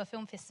 I went to a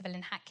film festival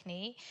in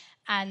Hackney,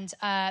 and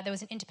there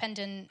was an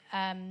independent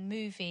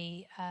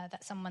movie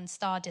that someone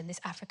starred in,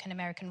 this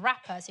African-American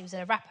rapper. So he was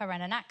a rapper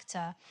and an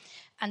actor.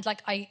 And,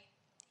 I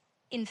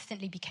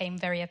instantly became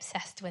very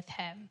obsessed with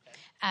him.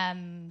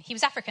 He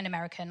was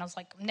African-American. I was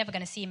like, I'm never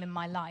going to see him in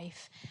my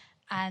life.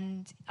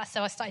 And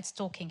so I started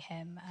stalking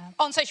him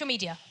on social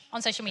media.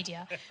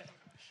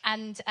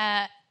 And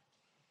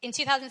in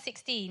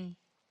 2016,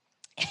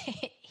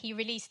 he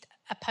released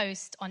a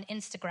post on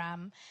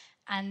Instagram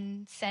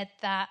and said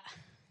that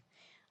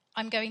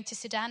I'm going to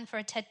Sudan for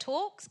a TED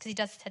Talks, because he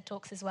does TED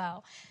Talks as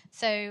well.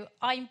 So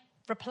I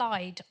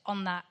replied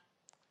on that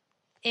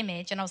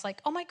image, and I was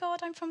like, oh my God,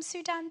 I'm from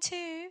Sudan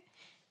too.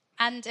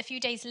 And a few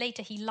days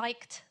later, he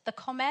liked the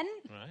comment.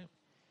 Right.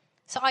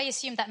 So I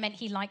assumed that meant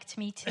he liked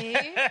me too.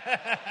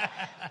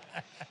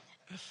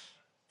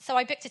 So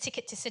I booked a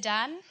ticket to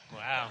Sudan.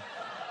 Wow.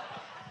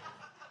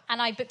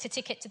 And I booked a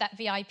ticket to that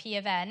VIP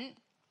event.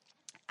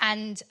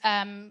 And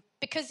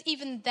because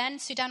even then,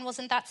 Sudan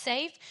wasn't that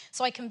safe,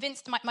 so I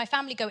convinced my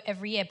family go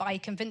every year, but I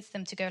convinced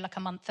them to go a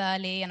month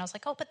early. And I was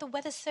like, oh, but the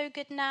weather's so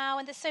good now,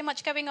 and there's so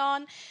much going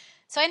on.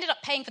 So I ended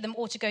up paying for them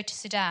all to go to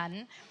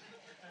Sudan,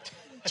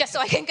 just so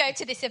I can go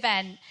to this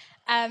event.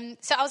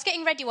 So I was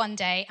getting ready one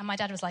day, and my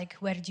dad was like,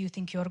 where do you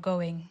think you're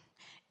going?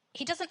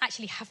 He doesn't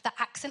actually have that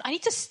accent. I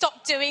need to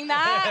stop doing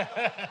that.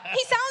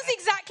 He sounds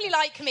exactly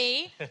like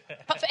me,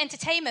 but for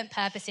entertainment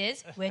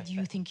purposes, where do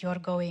you think you're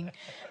going?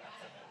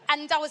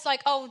 And I was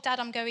like, oh,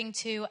 Dad, I'm going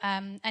to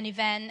an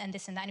event and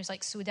this and that. And he was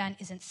like, Sudan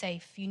isn't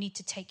safe. You need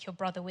to take your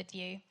brother with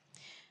you.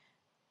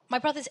 My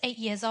brother's 8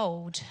 years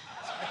old.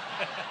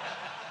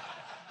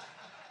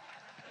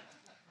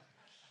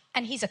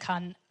 And he's a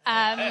cunt.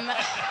 And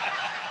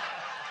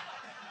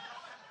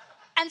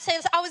so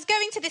I was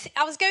going to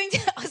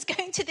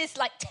this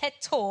TED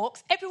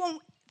Talks. Everyone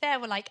there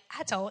were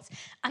adults,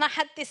 and I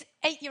had this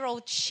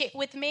 8-year-old shit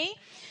with me.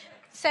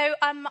 So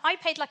I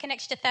paid an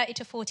extra $30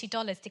 to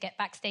 $40 to get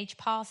backstage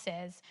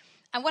passes.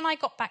 And when I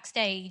got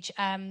backstage,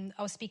 I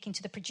was speaking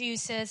to the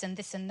producers and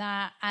this and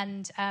that.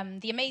 And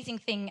the amazing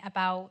thing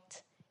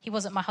about, he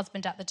wasn't my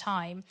husband at the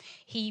time,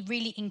 he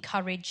really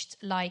encouraged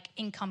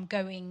income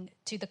going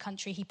to the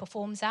country he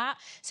performs at.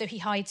 So he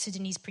hired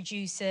Sudanese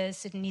producers,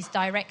 Sudanese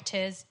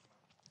directors,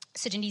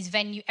 Sudanese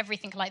venue,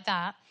 everything like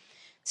that.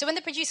 So when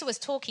the producer was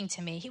talking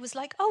to me, he was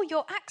like, oh,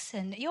 your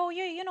accent,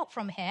 you're not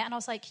from here. And I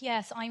was like,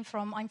 yes, I'm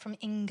from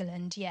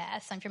England.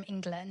 Yes, I'm from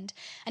England.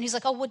 And he was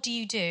like, oh, what do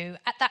you do?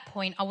 At that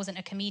point, I wasn't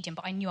a comedian,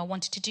 but I knew I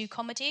wanted to do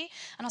comedy.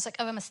 And I was like,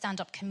 oh, I'm a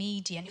stand-up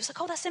comedian. He was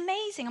like, oh, that's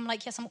amazing. I'm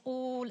like, yes, I'm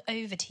all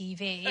over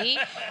TV.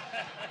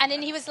 And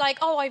then he was like,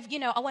 oh, I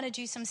want to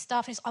do some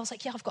stuff. And I was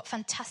like, yeah, I've got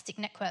fantastic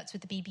networks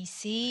with the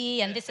BBC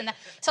and this and that.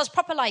 So I was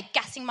proper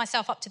gassing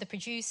myself up to the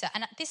producer.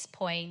 And at this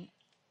point,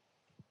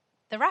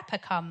 the rapper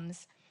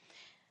comes.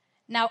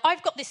 Now,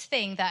 I've got this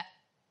thing that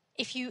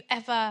if you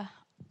ever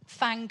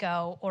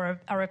fangirl or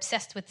are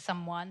obsessed with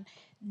someone,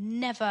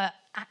 never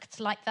act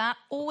like that.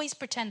 Always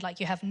pretend like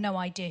you have no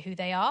idea who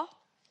they are,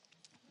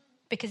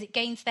 because it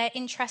gains their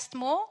interest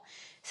more.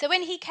 So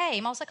when he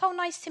came, I was like, oh,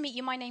 nice to meet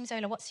you. My name's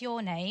Ola. What's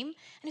your name? And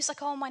he was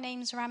like, oh, my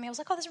name's Rami. I was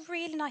like, oh, that's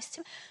really nice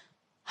to...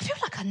 I feel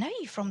like I know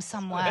you from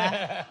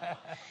somewhere.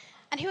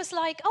 And he was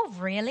like, oh,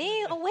 really?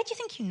 Oh, where do you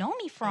think you know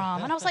me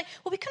from? And I was like,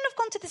 well, we couldn't have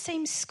gone to the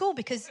same school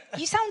because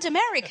you sound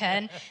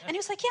American. And he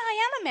was like, yeah, I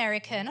am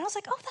American. And I was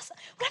like, oh, well,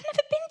 I've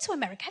never been to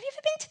America. Have you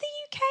ever been to the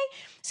UK?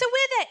 So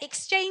we're there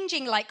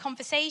exchanging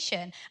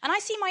conversation. And I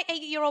see my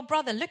 8-year-old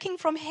brother looking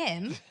from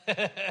him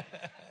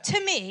to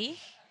me,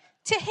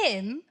 to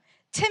him,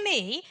 to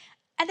me.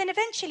 And then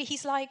eventually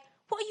he's like,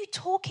 what are you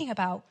talking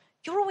about?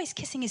 You're always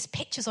kissing his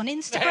pictures on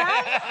Instagram.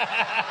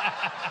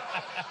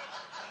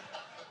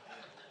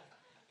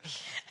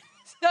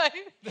 So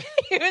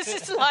he was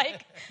just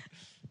like,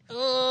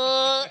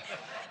 ugh.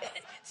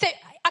 So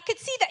I could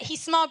see that he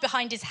smiled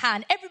behind his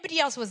hand. Everybody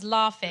else was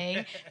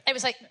laughing. It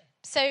was like,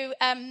 so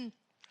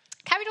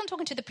carried on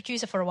talking to the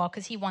producer for a while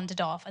because he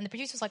wandered off. And the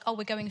producer was like, oh,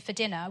 we're going for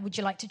dinner. Would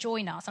you like to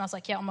join us? And I was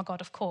like, yeah, oh my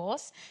God, of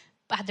course.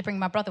 But I had to bring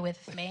my brother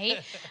with me.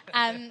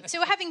 So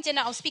we're having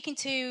dinner. I was speaking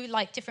to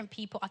like different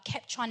people. I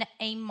kept trying to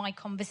aim my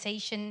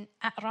conversation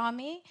at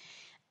Rami.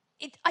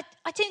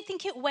 I didn't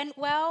think it went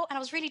well, and I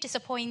was really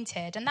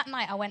disappointed. And that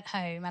night I went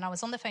home and I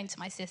was on the phone to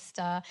my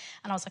sister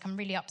and I was like, I'm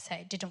really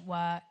upset. It didn't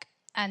work.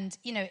 And,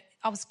 you know,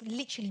 I was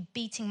literally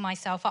beating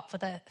myself up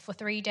for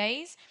 3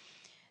 days.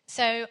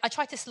 So I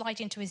tried to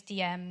slide into his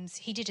DMs.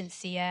 He didn't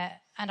see it.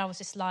 And I was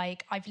just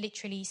like, I've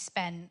literally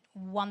spent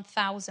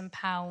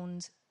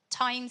 £1,000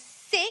 times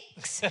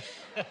 6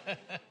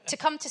 to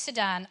come to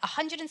Sudan,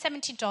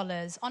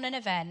 $170 on an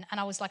event. And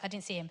I was like, I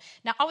didn't see him.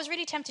 Now, I was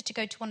really tempted to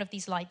go to one of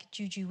these, like,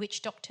 juju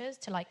witch doctors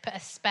to, like, put a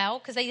spell.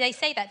 Because they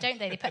say that, don't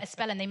they? They put a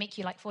spell and they make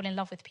you, like, fall in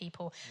love with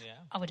people. Yeah.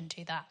 I wouldn't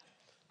do that.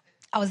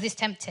 I was this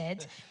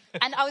tempted.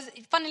 And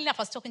funnily enough,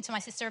 I was talking to my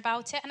sister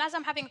about it. And as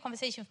I'm having a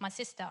conversation with my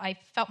sister, I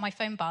felt my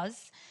phone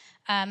buzz.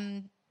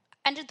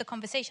 Ended the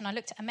conversation, I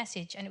looked at a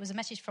message, and it was a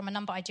message from a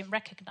number I didn't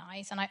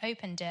recognise, and I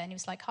opened it, and it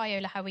was like, hi,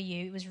 Ola, how are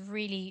you? It was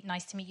really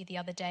nice to meet you the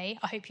other day.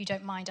 I hope you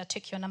don't mind. I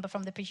took your number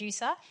from the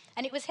producer.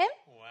 And it was him.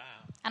 Wow.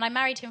 And I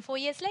married him 4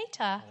 years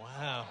later.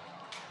 Wow.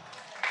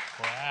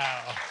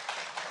 Wow.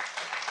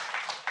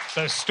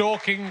 So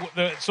stalking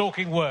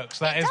works.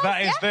 That's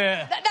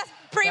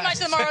pretty much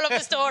the moral of the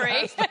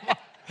story.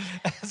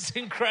 That's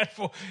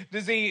incredible.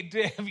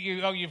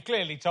 You've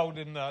clearly told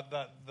him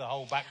the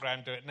whole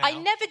background to it now. I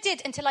never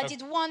did until I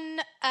did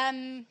one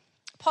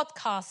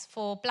podcast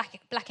for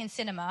Black in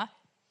Cinema.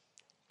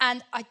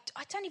 And I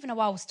don't even know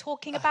why I was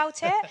talking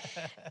about it.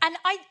 And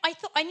I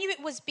thought I knew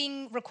it was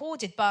being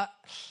recorded, but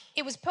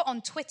it was put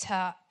on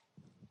Twitter.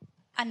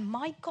 And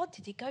my God,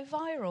 did it go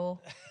viral?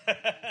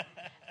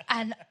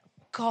 And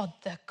God,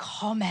 the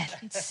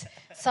comments.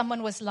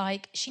 Someone was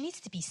like, she needs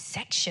to be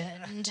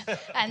sectioned.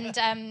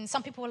 And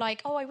some people were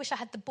like, oh, I wish I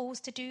had the balls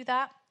to do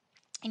that.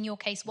 In your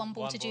case, one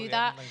ball to do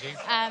that.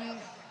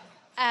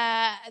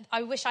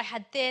 I wish I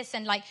had this.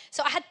 And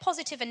so I had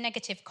positive and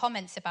negative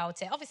comments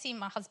about it. Obviously,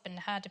 my husband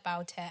heard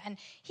about it. And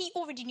he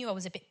already knew I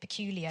was a bit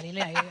peculiar, you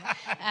know.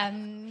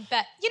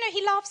 But, you know,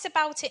 he laughs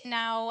about it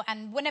now.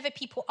 And whenever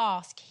people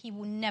ask, he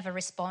will never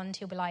respond.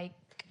 He'll be like,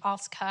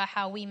 ask her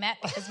how we met,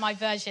 because my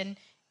version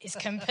is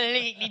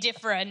completely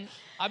different.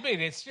 I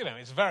mean, it's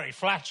very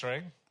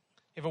flattering.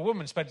 If a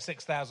woman spent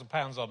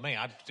 £6,000 on me,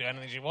 I'd do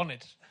anything she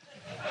wanted.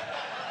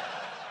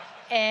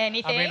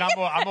 Anything. I mean,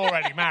 I'm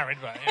already married,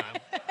 but you know,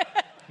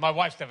 my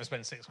wife's never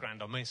spent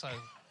 $6,000 on me, so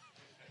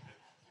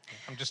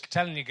I'm just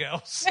telling you,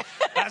 girls,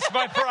 that's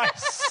my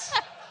price.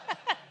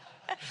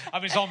 I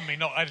mean, it's on me,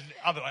 not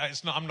otherwise.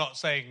 It's not. I'm not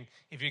saying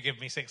if you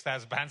give me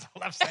 £6,000,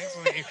 I'll have sex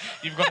with you.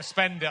 You've got to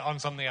spend it on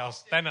something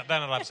else. Then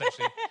I'll have sex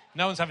with you.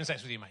 No one's having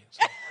sex with you, mate.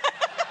 So.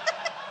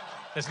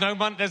 There's no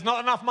money. There's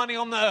not enough money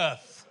on the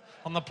Earth,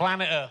 on the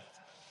planet Earth.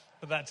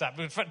 But that's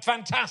that.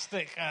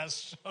 Fantastic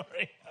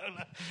story.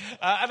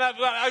 And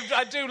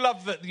I do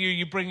love that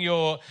you bring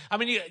your. I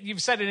mean,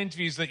 you've said in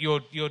interviews that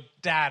your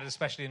dad,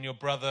 especially, and your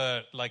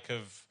brother,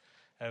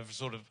 have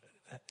sort of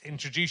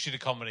introduced you to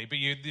comedy.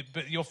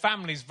 But your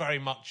family's very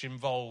much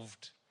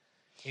involved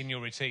in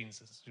your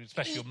routines,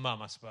 especially your mum,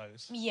 I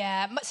suppose.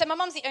 Yeah. So my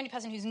mum's the only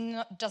person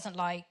who doesn't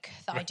like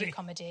that I do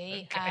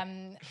comedy.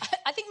 Okay.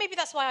 I think maybe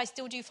that's why I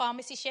still do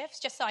pharmacy shifts,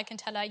 just so I can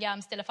tell her, yeah,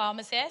 I'm still a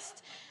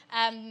pharmacist.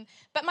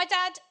 But my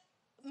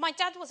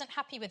dad wasn't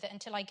happy with it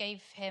until I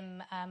gave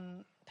him,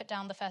 put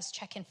down the first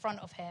check in front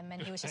of him,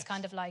 and he was just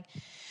kind of like,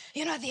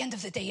 you know, at the end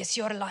of the day, it's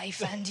your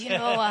life, and, you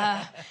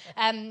know...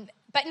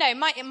 but no,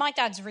 my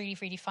dad's really,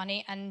 really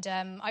funny, and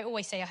I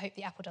always say I hope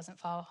the apple doesn't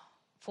fall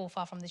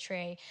far from the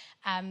tree.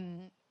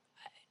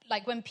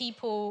 Like when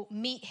people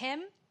meet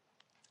him,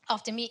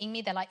 after meeting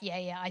me, they're like,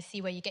 yeah, I see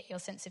where you get your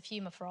sense of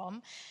humour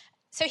from.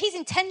 So he's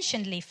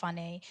intentionally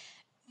funny.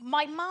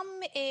 My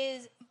mum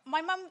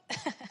my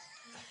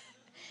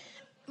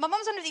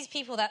mum's one of these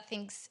people that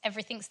thinks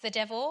everything's the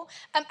devil.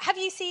 Have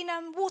you seen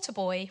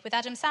Waterboy with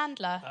Adam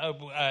Sandler?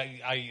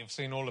 I have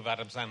seen all of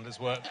Adam Sandler's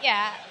work.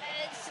 Yeah.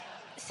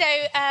 So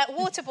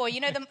Waterboy,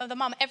 you know the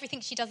mum, everything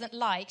she doesn't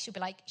like, she'll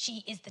be like,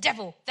 she is the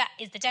devil. That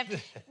is the devil.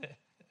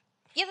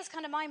 Yeah, that's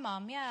kind of my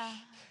mum, yeah.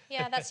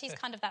 Yeah, she's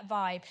kind of that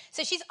vibe.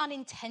 So she's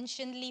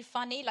unintentionally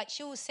funny. Like,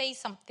 she'll say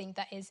something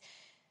that is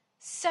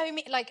so...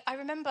 Like, I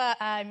remember,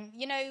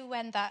 you know,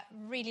 when that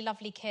really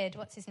lovely kid,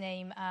 what's his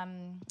name,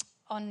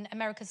 on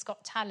America's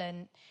Got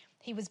Talent,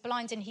 he was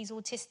blind and he's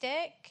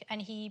autistic,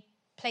 and he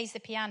plays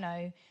the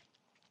piano.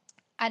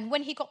 And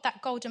when he got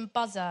that golden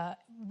buzzer,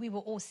 we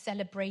were all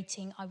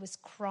celebrating. I was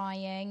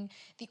crying.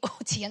 The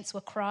audience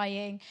were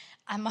crying.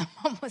 And my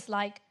mum was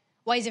like,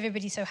 why is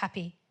everybody so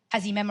happy?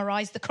 Has he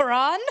memorised the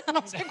Quran? And I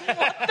was like,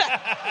 what the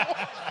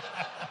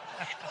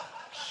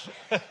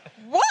hell?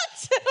 What?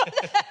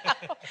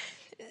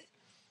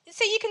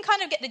 So you can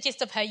kind of get the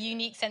gist of her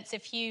unique sense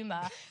of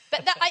humour.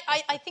 But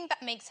I think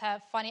that makes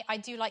her funny. I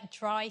do like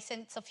dry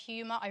sense of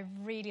humour. I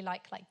really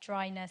like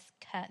dryness,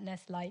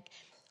 curtness, like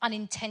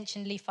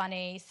unintentionally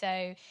funny.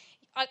 So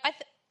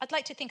I'd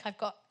like to think I've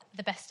got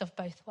the best of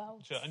both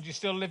worlds. Sure. And do you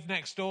still live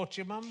next door to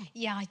your mum?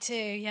 Yeah, I do,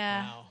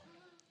 yeah. Wow.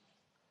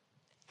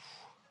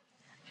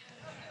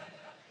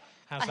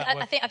 How's that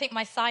work? I think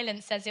my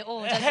silence says it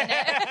all, doesn't it?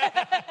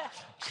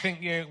 Do you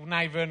think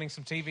now you're earning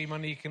some TV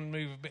money, you can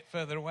move a bit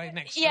further away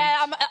next street?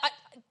 Yeah,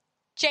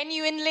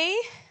 genuinely,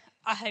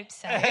 I hope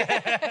so.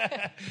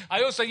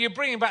 You're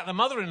bringing back the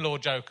mother-in-law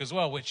joke as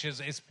well, which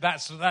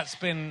that's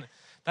been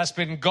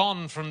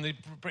gone from the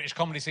British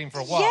comedy scene for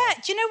a while. Yeah,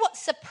 do you know what?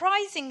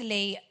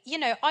 Surprisingly,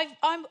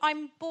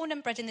 I'm born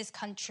and bred in this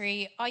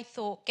country. I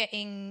thought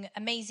getting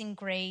amazing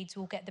grades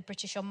will get the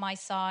British on my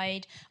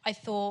side. I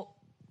thought,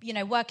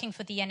 working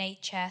for the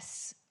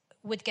NHS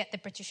would get the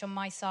British on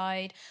my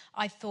side.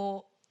 I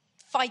thought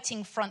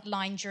fighting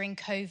frontline during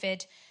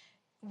COVID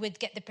would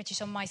get the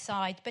British on my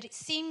side. But it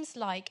seems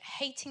like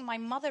hating my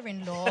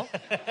mother-in-law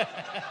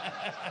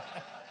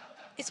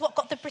is what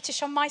got the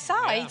British on my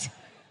side.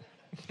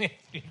 Yeah.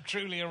 You've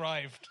truly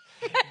arrived.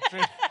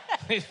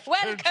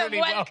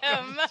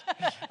 Welcome.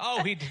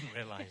 Oh, he didn't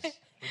realise.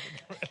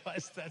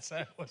 That's how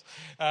it was.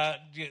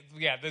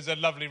 There's a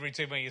lovely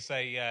routine where you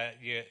say,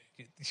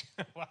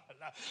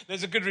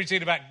 there's a good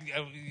routine about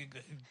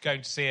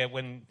going to see her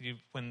when the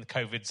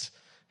COVID's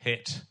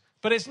hit.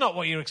 But it's not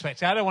what you're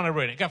expecting. I don't want to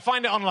ruin it. Go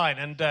find it online,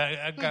 and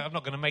I'm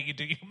not going to make you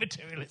do your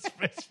material.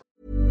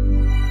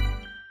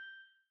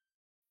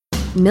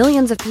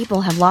 Millions of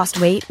people have lost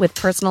weight with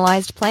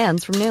personalized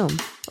plans from Noom.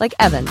 Like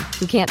Evan,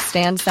 who can't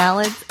stand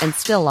salads and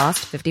still lost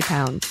 50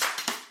 pounds.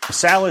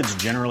 Salads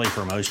generally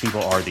for most people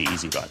are the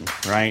easy button,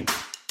 right?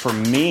 For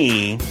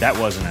me, that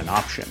wasn't an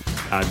option.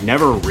 I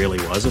never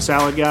really was a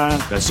salad guy.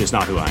 That's just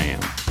not who I am.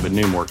 But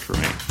Noom worked for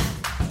me.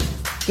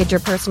 Get your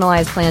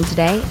personalized plan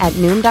today at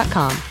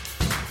Noom.com.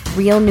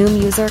 Real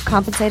Noom user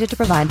compensated to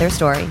provide their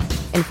story.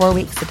 In 4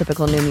 weeks, the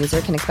typical Noom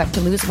user can expect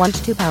to lose 1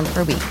 to 2 pounds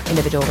per week.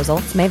 Individual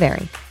results may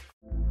vary.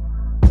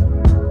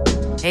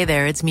 Hey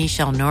there, it's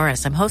Michelle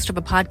Norris. I'm host of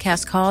a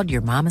podcast called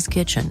Your Mama's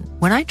Kitchen.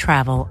 When I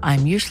travel,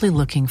 I'm usually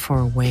looking for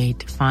a way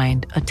to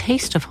find a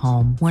taste of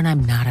home when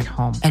I'm not at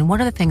home. And one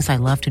of the things I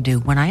love to do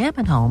when I am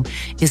at home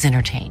is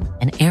entertain.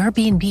 And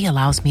Airbnb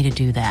allows me to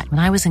do that. When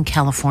I was in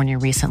California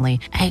recently,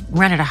 I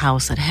rented a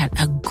house that had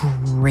a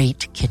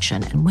great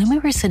kitchen. And when we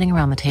were sitting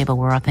around the table,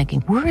 we were all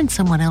thinking, we're in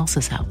someone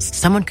else's house.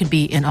 Someone could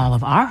be in all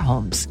of our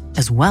homes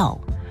as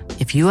well.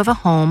 If you have a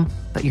home,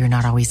 but you're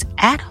not always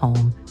at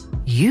home,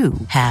 you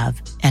have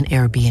an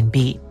Airbnb.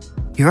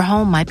 Your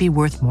home might be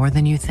worth more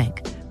than you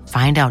think.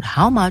 Find out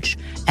how much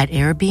at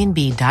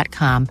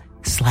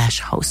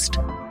airbnb.com/host.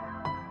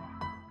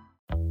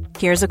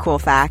 Here's a cool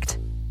fact.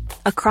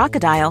 A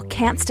crocodile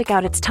can't stick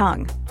out its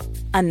tongue.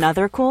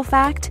 Another cool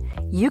fact,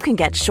 you can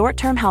get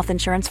short-term health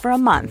insurance for a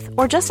month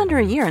or just under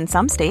a year in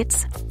some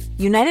states.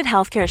 United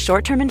Healthcare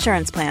short-term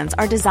insurance plans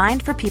are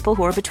designed for people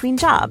who are between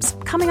jobs,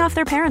 coming off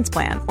their parents'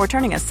 plan, or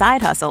turning a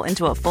side hustle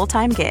into a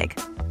full-time gig.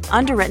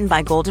 Underwritten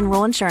by Golden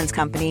Rule Insurance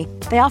Company,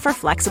 they offer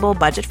flexible,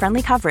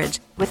 budget-friendly coverage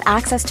with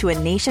access to a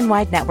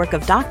nationwide network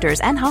of doctors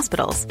and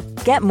hospitals.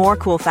 Get more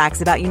cool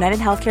facts about United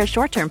Healthcare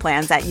short-term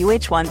plans at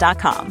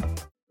uh1.com.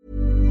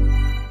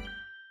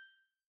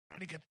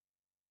 Pretty good.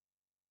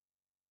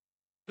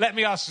 Let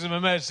me ask you some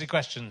emergency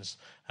questions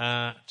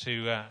to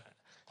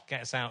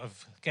get us out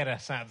of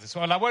this.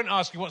 Well, I won't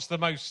ask you what's the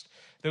most.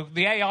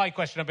 The AI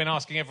question I've been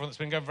asking everyone that's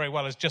been going very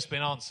well has just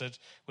been answered,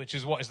 which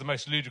is what is the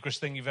most ludicrous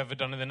thing you've ever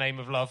done in the name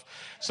of love.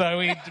 So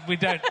we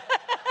don't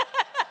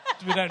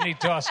need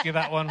to ask you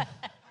that one.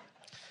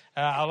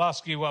 I'll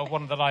ask you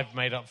one that I've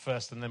made up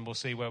first, and then we'll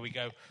see where we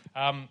go.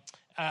 Well,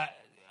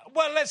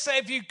 let's say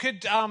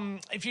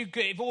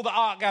if all the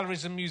art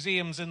galleries and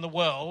museums in the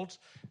world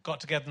got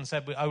together and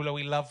said, Ola,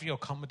 we love your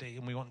comedy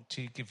and we want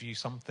to give you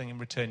something in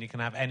return. You can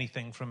have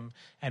anything from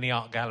any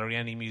art gallery,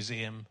 any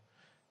museum.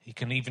 You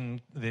can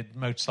even the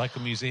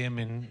motorcycle museum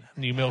in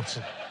New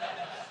Milton.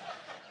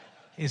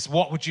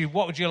 What would you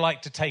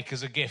like to take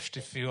as a gift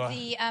if you are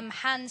the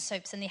hand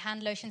soaps and the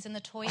hand lotions in the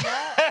toilet?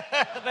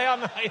 They are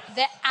nice.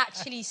 They're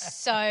actually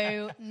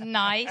so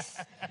nice,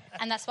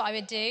 and that's what I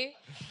would do.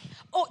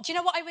 Oh, do you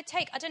know what I would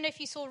take? I don't know if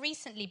you saw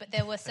recently, but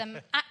there were some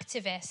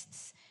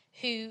activists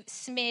who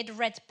smeared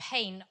red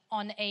paint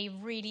on a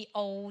really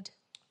old.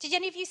 Did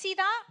any of you see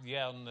that?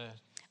 Yeah, on the.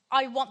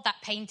 I want that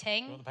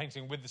painting. You want the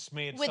painting with the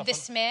smeared with stuff the on?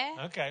 smear.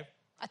 Okay.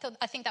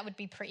 I think that would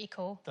be pretty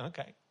cool.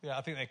 Okay. Yeah,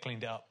 I think they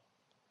cleaned it up.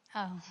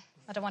 Oh,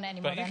 I don't want it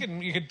anymore. But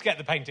then. you could get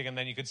the painting and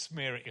then you could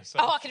smear it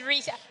yourself. Oh, I could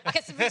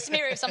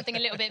smear it with something a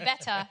little bit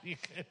better. You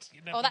could.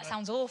 That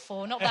sounds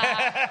awful. Not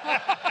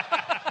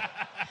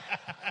that.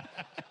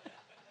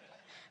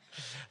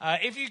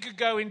 If you could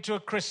go into a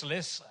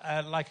chrysalis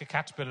like a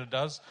caterpillar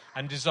does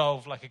and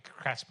dissolve like a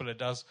caterpillar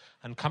does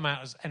and come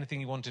out as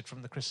anything you wanted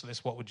from the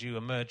chrysalis, what would you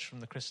emerge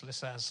from the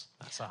chrysalis as?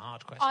 That's a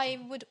hard question. I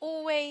would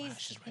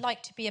always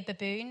like to be a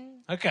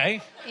baboon. Okay.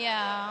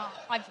 Yeah,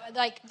 I've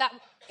like that.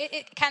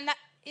 Can that?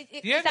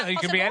 Yeah, no, you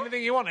can be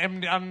anything you want.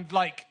 And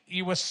like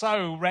you were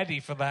so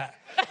ready for that,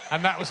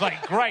 and that was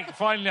like great.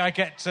 Finally, I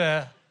get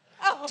to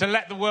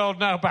let the world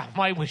know about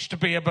my wish to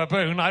be a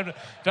baboon. I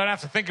don't have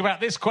to think about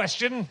this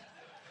question.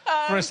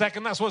 for a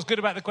second. That's what's good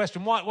about the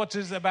question. What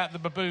is it about the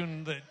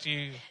baboon that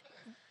you...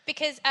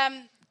 Because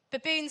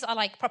baboons are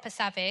like proper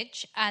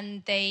savage,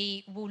 and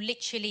they will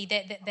literally,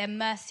 they're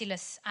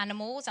merciless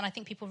animals, and I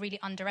think people really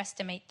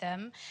underestimate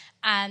them.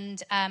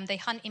 And they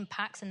hunt in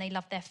packs, and they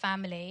love their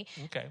family.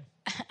 Okay.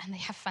 And they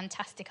have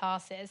fantastic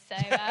arses, so...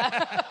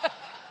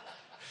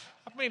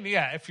 I mean,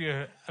 yeah, if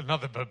you're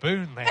another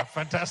baboon, they have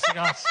fantastic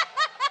arse.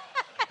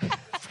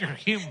 If you're a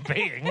human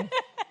being...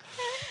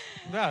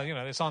 Well, you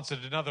know, this answered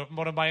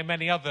one of my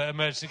many other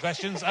emergency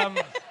questions.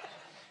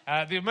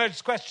 The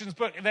emergency questions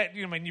book,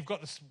 you've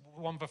got this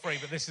one for free,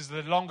 but this is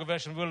the longer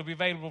version. Will be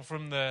available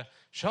from the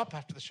shop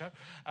after the show.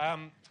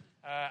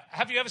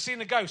 Have you ever seen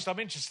a ghost? I'm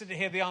interested to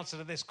hear the answer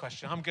to this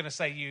question. I'm going to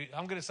say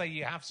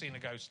you have seen a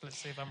ghost. Let's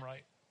see if I'm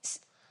right.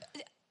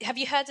 Have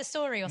you heard a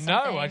story or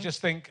something? No, I just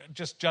think,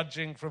 just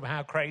judging from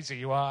how crazy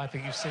you are, I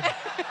think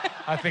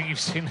you've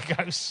seen a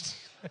ghost.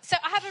 So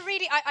I have a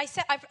really...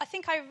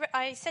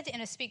 I said it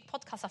in a Speak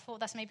podcast. I thought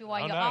that's maybe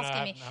why you're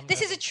asking me.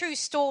 This is a true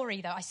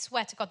story, though. I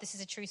swear to God, this is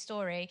a true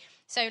story.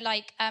 So,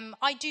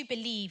 I do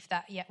believe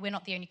that, we're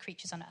not the only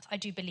creatures on Earth. I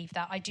do believe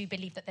that. I do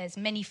believe that there's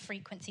many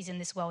frequencies in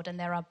this world, and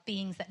there are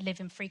beings that live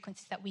in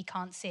frequencies that we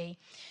can't see.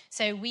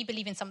 So we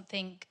believe in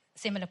something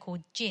similar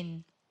called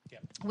jinn,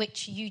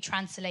 which you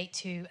translate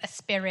to a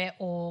spirit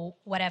or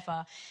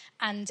whatever.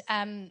 And...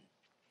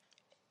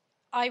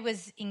 I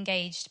was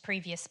engaged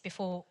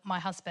before my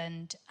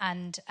husband,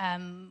 and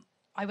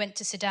I went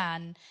to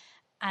Sudan,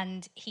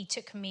 and he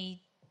took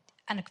me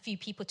and a few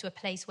people to a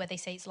place where they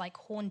say it's like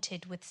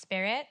haunted with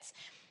spirits.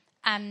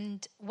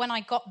 And when I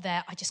got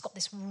there, I just got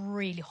this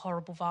really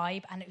horrible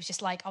vibe, and it was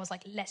just like, I was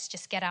like, let's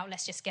just get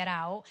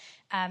out.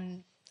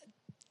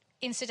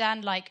 In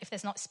Sudan, if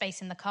there's not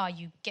space in the car,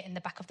 you get in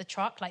the back of the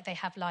truck, they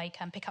have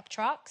pickup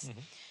trucks. Mm-hmm.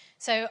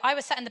 So I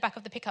was sat in the back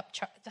of the pickup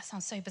truck. That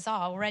sounds so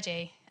bizarre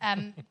already.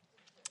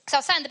 So I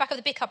was sat in the back of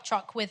the pickup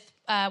truck with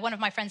one of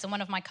my friends and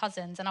one of my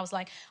cousins, and I was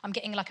like, I'm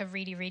getting a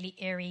really, really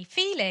eerie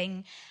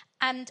feeling.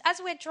 And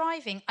as we're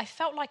driving, I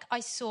felt like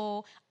I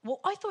saw,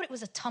 I thought it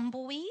was a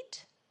tumbleweed,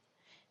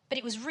 but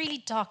it was really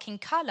dark in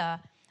colour.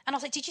 And I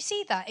was like, did you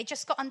see that? It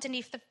just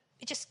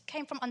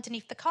came from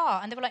underneath the car.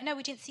 And they were like, no,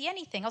 we didn't see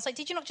anything. I was like,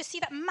 did you not just see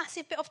that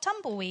massive bit of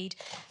tumbleweed?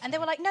 And they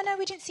were like, no,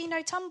 we didn't see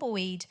no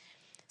tumbleweed.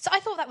 So I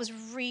thought that was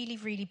really,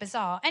 really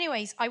bizarre.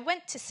 Anyways, I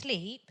went to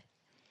sleep,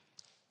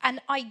 and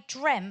I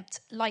dreamt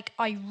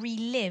I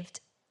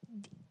relived,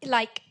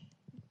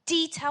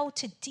 detail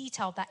to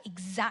detail, that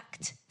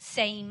exact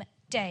same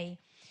day.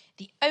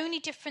 The only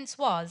difference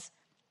was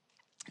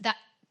that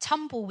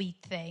tumbleweed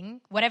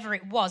thing, whatever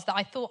it was that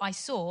I thought I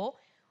saw,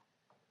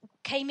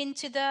 came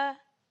into the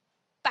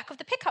back of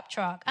the pickup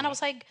truck. And I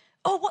was like,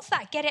 oh, what's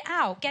that? Get it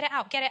out.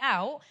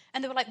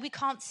 And they were like, we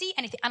can't see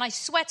anything. And I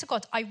swear to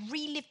God, I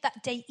relived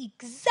that day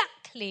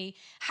exactly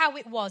how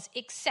it was,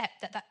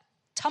 except that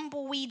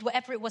tumbleweed,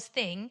 whatever it was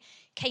thing,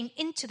 came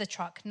into the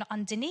truck, not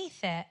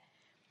underneath it.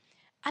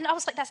 And I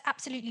was like, that's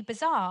absolutely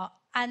bizarre.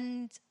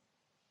 And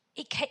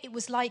it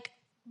was like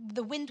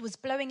the wind was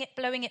blowing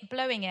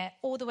it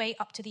all the way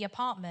up to the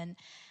apartment.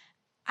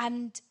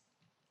 And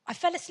I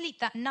fell asleep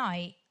that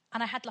night,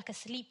 and I had a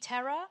sleep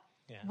terror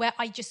where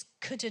I just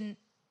couldn't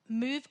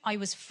move. I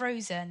was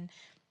frozen.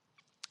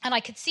 And I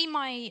could see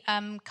my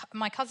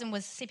cousin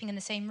was sleeping in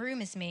the same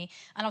room as me,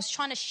 and I was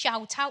trying to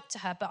shout out to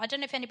her, but I don't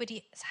know if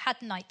anybody has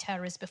had night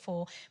terrors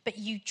before, but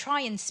you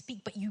try and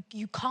speak, but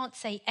you can't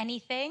say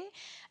anything.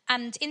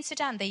 And in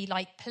Sudan, they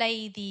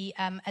play the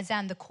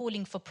azan, the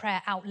calling for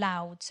prayer, out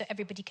loud so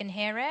everybody can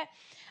hear it.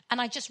 And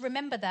I just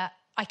remember that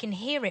I can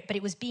hear it, but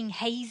it was being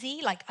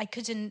hazy, I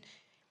couldn't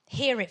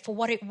hear it for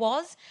what it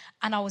was.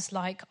 And I was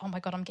like, oh my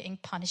God, I'm getting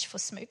punished for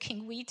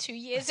smoking weed 2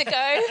 years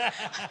ago.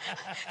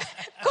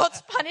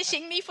 God's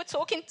punishing me for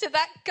talking to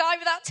that guy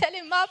without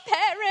telling my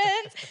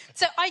parents.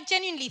 So I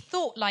genuinely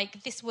thought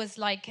this was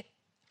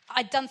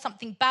I'd done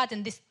something bad,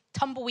 and this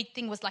tumbleweed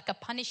thing was a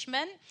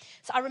punishment.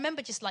 So I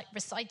remember just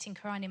reciting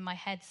Quran in my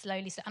head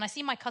slowly. And I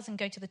see my cousin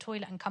go to the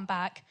toilet and come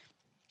back.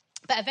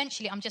 But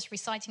eventually I'm just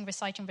reciting,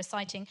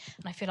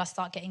 and I feel I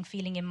start getting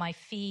feeling in my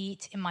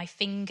feet, in my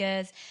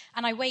fingers.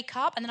 And I wake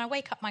up, and then I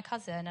wake up my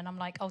cousin, and I'm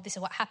like, oh, this is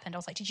what happened. I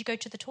was like, did you go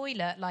to the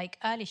toilet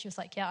early? She was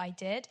like, yeah, I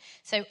did.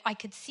 So I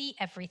could see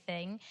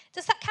everything.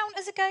 Does that count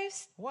as a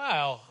ghost?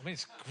 Wow. I mean,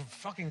 it's a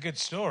fucking good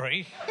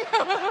story.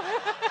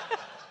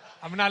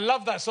 I mean, I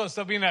love that sort of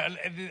stuff.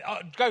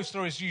 Ghost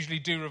stories usually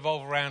do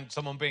revolve around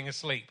someone being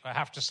asleep, I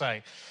have to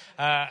say.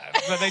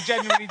 But they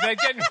genuinely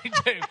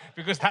do,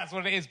 because that's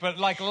what it is. But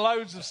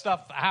loads of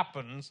stuff that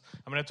happens.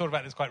 I mean, I talked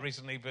about this quite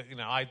recently, but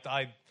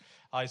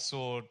I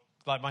saw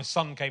my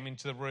son came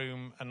into the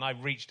room, and I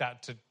reached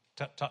out to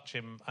touch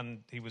him,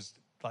 and he was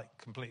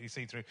completely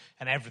see-through,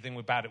 and everything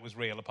about it was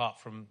real, apart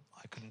from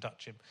I couldn't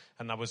touch him,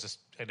 and I was just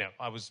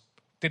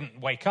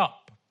didn't wake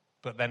up,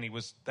 but then he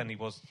was.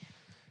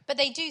 But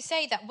they do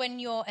say that when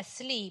you're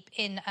asleep,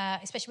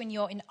 especially when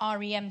you're in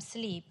REM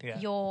sleep,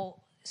 your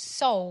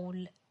soul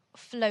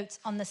floats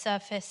on the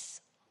surface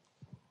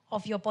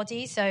of your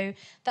body. So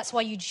that's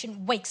why you shouldn't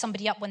wake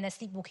somebody up when they're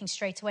sleepwalking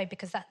straight away,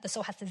 because the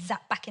soul has to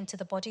zap back into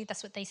the body.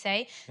 That's what they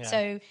say. Yeah.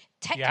 So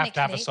technically... You have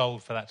to have a soul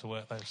for that to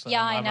work, though. So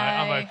yeah, I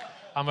know.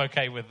 I'm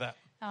okay with that.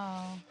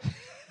 Oh.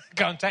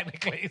 Go on,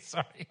 technically,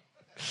 sorry.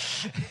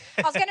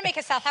 I was going to make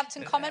a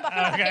Southampton comment, but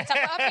I feel like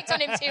I picked on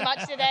him too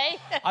much today.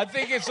 I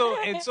think it's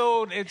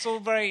all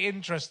very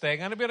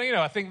interesting, and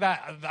I think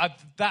that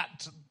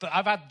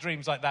I've had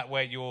dreams like that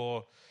where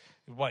you're,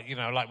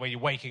 like where you're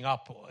waking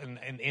up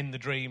in the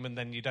dream, and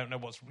then you don't know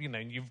what's,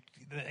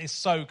 it's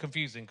so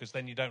confusing because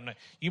then you don't know.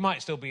 You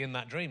might still be in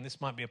that dream. This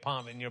might be a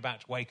part of it, and you're about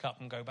to wake up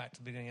and go back to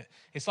the beginning.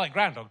 It's like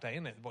Groundhog Day,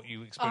 isn't it? What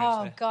you experience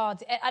there.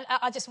 God,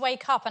 I just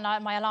wake up and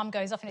my alarm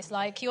goes off, and it's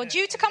like, you're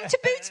due to come to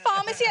Boots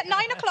Pharmacy at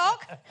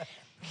 9:00.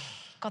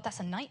 God, that's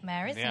a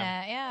nightmare, isn't it?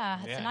 Yeah,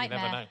 it's a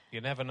nightmare.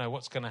 You never know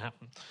what's going to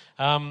happen.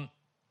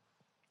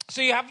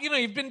 So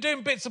you've been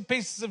doing bits and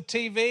pieces of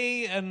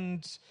TV,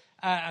 and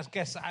I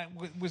guess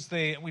we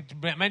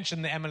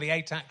mentioned the Emily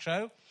Atack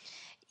show.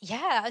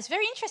 Yeah, it's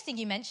very interesting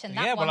you mentioned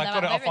that. Yeah, well, I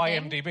got it off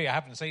IMDb. I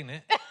haven't seen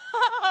it.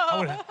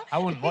 I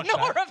wouldn't watch that.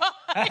 Nor have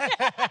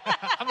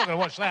I. I'm not going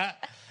to watch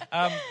that.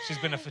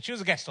 She was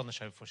a guest on the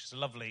show before. She's a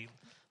lovely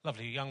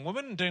young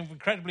woman, doing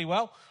incredibly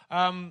well.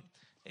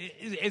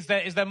 Is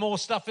there more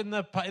stuff in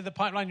the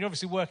pipeline? You're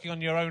obviously working on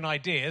your own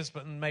ideas,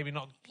 but maybe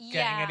not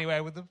getting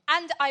anywhere with them.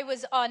 And I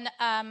was on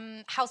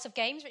House of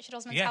Games, Richard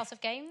Osman's House of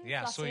Games.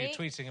 Yeah, I saw you week.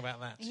 Tweeting about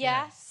that.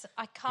 Yes,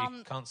 yeah.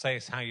 You can't say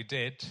it's how you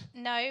did.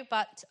 No,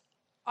 but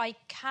I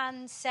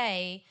can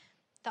say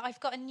that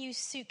I've got a new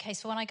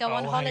suitcase for when I go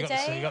on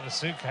holiday. You got the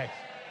suitcase.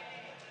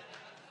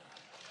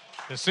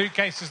 The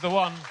suitcase is the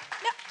one.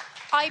 No,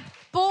 I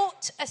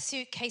bought a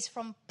suitcase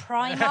from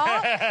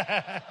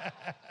Primark.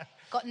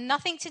 Got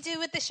nothing to do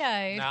with the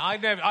show. No, I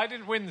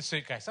didn't win the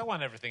suitcase. I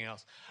won everything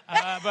else.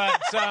 But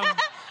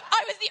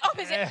I was the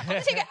opposite.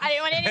 I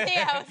didn't want anything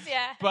else.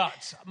 Yeah.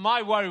 But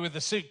my worry with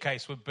the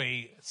suitcase would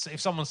be if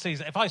someone sees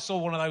it. If I saw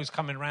one of those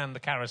coming around the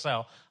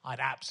carousel,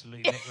 I'd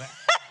absolutely nick that.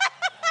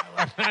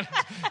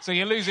 So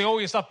you're losing all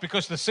your stuff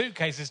because the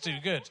suitcase is too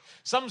good.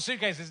 Some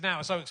suitcases now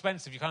are so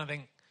expensive, you kind of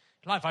think,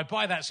 if I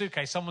buy that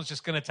suitcase, someone's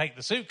just going to take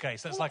the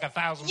suitcase. That's like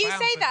 £1,000. You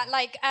say that,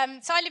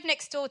 so I live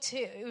next door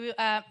to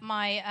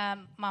my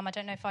mum. I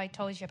don't know if I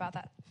told you about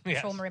that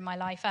trauma in my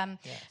life.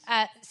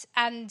 Yes.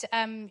 I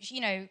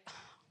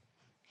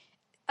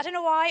don't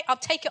know why. I'll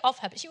take it off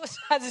her, but she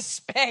also has a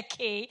spare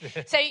key.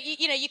 So,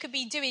 you could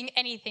be doing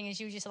anything and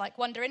she was just like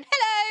wondering,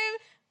 hello,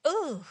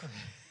 ooh.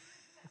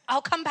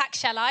 I'll come back,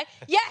 shall I?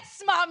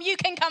 Yes, Mum, you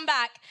can come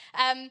back.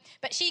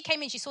 But she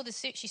came in, she saw the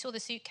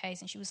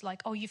suitcase, and she was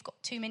like, "Oh, you've got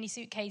too many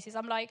suitcases."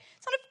 I'm like,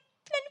 "It's none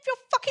of your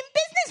fucking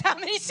business how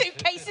many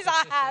suitcases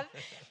I have."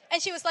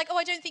 And she was like, "Oh,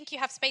 I don't think you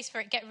have space for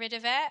it. Get rid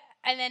of it."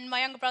 And then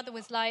my younger brother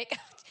was like,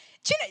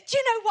 "Do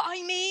you know what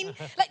I mean?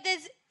 Like,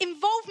 there's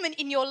involvement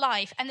in your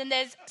life, and then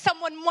there's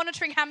someone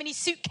monitoring how many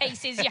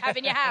suitcases you have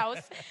in your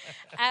house."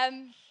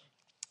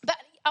 But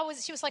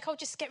she was like, "Oh,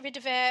 just get rid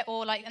of it,"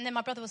 or like, and then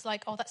my brother was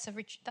like, "Oh, that's a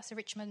Richard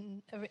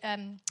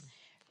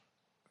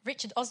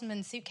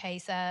Osman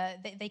suitcase.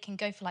 They can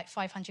go for like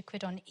 500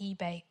 quid on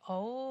eBay."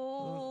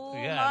 Oh,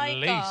 yeah,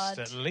 my God.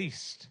 At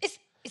least.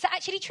 Is that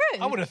actually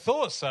true? I would have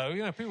thought so.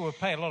 People would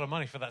pay a lot of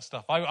money for that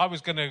stuff. I was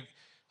going to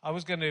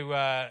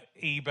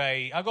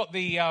eBay. I got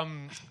the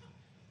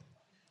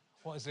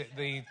what is it?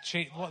 The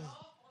cheap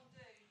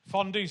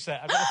fondue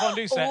set. I got the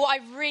fondue set. Oh, I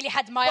really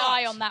had my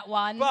eye on that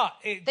one. But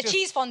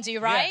cheese fondue,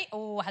 right? Yeah.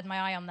 Oh, I had my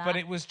eye on that. But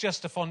it was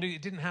just a fondue.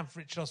 It didn't have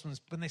Richard Osman's...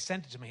 When they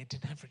sent it to me, it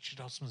didn't have Richard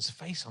Osman's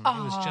face on it.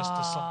 It was just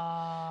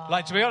a...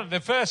 Like, to be honest,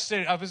 the first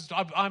series...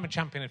 I'm a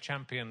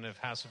champion of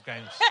House of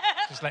Games.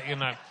 Just let you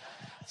know.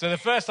 So the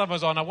first time I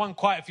was on, I won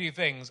quite a few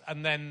things,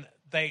 and then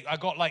I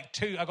got like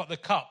two... I got the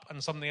cup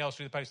and something else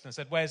through the post, and they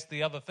said, "Where's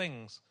the other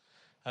things?"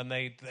 And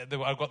I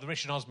got the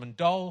Richard Osman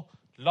doll,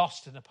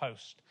 lost in the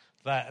post.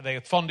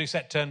 The fondue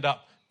set turned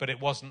up, but it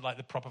wasn't like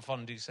the proper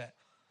fondue set.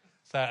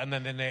 So, and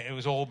then it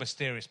was all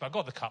mysterious. But I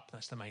got the cup.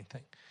 That's the main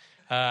thing.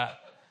 I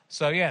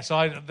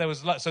got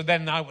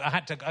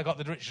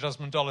the Richard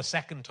Osman doll a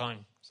second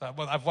time. So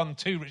I've won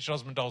 2 Richard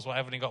Osman dolls, but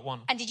I've only got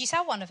 1. And did you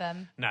sell one of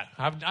them? No,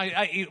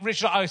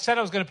 I said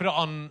I was going to put it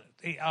on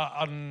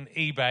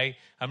eBay,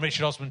 and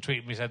Richard Osman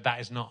tweeted me, said that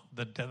is not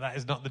the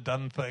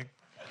done thing.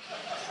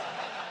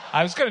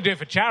 I was going to do it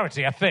for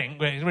charity, I think,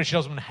 but Richard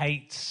Osman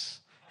hates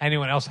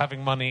anyone else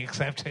having money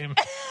except him.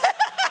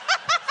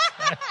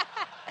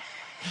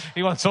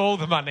 He wants all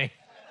the money.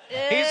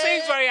 He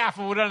seems very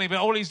affable, doesn't he? But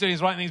all he's doing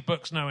is writing these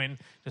books knowing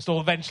just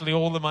eventually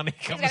all the money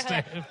comes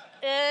to him.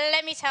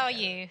 Let me tell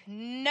you,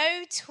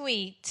 no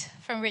tweet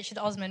from Richard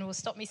Osman will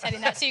stop me selling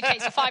that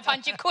suitcase for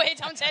 500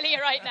 quid, I'm telling you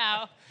right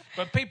now.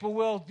 But people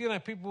will,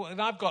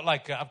 and I've got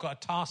a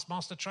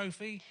Taskmaster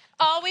trophy.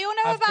 Oh, we all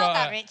know about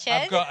that, Richard.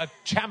 I've got a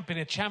Champion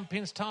of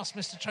Champions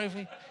Taskmaster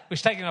trophy, which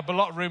is taking up a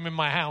lot of room in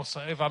my house.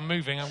 So if I'm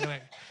moving, I'm going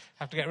to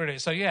have to get rid of it.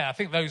 So, yeah, I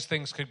think those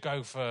things could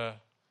go for...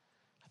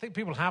 I think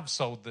people have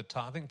sold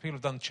I think people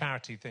have done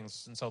charity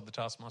things and sold the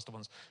Taskmaster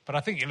ones. But I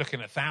think you're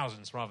looking at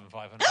thousands rather than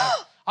 500.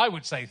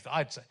 I'd say...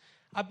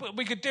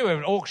 We could do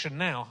an auction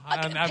now.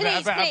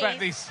 Please. I bet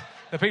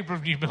the people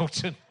of New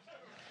Milton.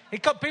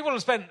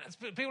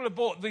 People have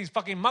bought these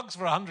fucking mugs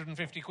for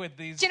 150 quid.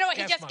 These. Do you know what?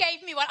 He just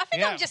gave me one. I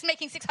think I'm just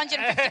making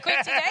 650 quid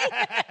today.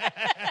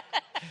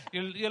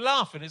 You're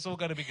laughing. It's all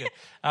going to be good.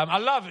 I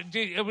love it.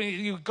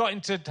 You got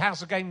into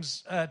House of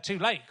Games too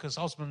late because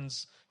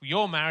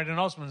you're married and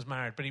Osman's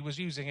married, but he was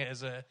using it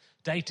as a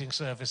dating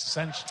service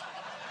essentially.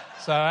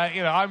 So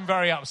I'm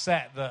very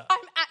upset that I'm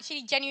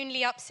actually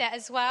genuinely upset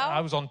as well. I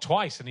was on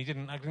twice and I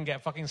didn't get a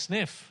fucking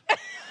sniff.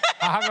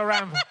 I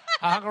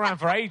hung around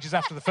for ages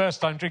after the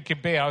first time drinking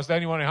beer. I was the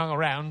only one who hung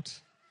around.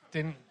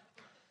 Didn't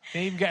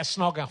even get a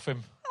snog off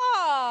him.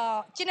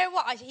 Oh, do you know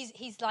what?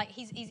 He's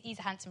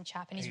a handsome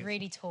chap and he's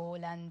really tall.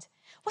 And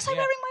was I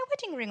wearing my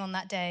wedding ring on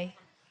that day?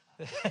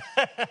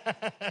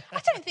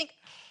 I don't think.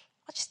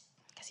 I just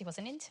guess he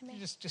wasn't into me.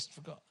 You just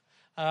forgot.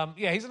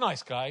 He's a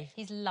nice guy.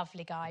 He's a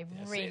lovely guy.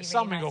 Really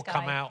something nice will guy.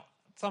 come out.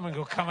 Something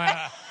will come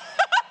out.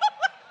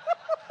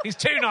 He's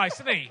too nice,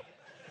 isn't he?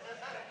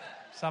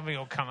 Something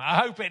will come out. I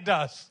hope it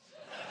does.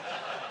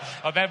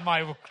 Then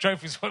my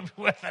trophies won't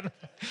be worth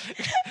anything.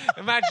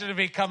 Imagine if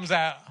he comes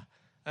out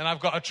and I've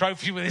got a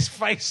trophy with his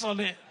face on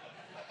it.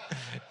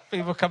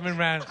 People coming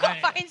round. I've got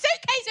a fucking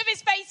suitcase with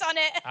his face on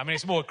it. I mean,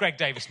 it's more Greg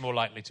Davis, more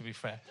likely, to be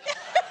fair.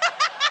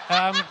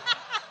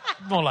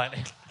 More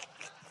likely.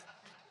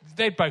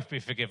 They'd both be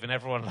forgiven.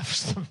 Everyone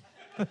loves them.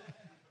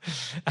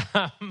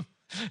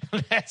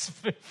 Let's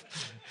move.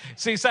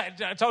 See,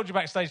 I told you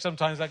backstage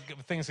sometimes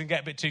things can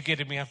get a bit too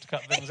good and we have to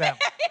cut things out.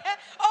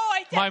 Oh,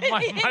 I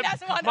definitely think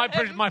that's one of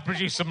them. My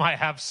producer might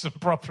have some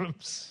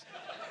problems.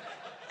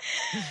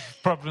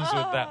 Problems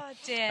with that.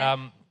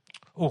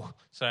 Oh,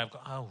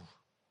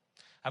 dear.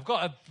 I've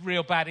got a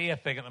real bad ear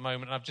thing at the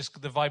moment. And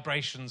the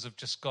vibrations have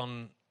just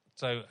gone.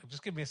 So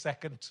just give me a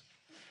second.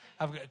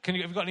 Have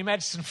you got any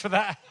medicine for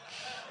that?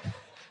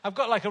 I've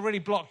got like a really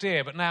blocked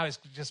ear, but now it's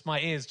just my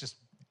ears just.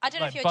 I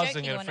don't know if you're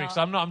buzzing joking or not.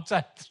 So I'm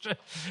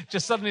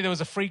just suddenly there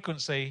was a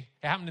frequency.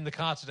 It happened in the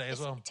car today as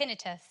well.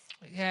 Tinnitus.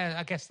 Yeah,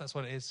 I guess that's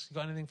what it is. You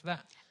got anything for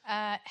that?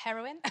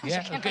 Heroin.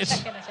 Yeah, good.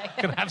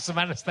 Can have some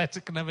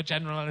anaesthetic and have a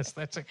general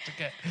anaesthetic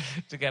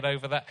to get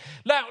over that.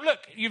 Now, look,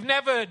 you've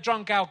never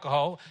drunk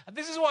alcohol.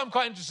 This is what I'm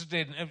quite interested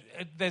in.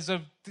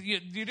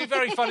 You do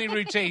very funny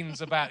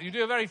routines about. You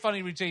do a very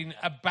funny routine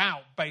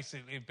about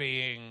basically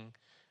being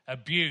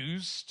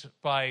abused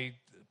by.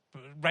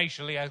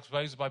 Racially, I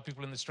suppose, by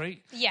people in the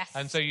street. Yes.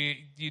 And so you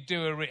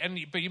do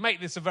but you make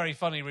this a very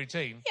funny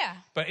routine. Yeah.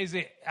 But is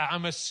it?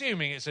 I'm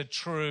assuming it's a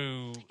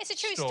true. It's a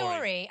true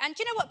story. And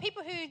do you know what?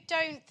 People who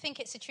don't think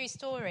it's a true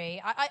story,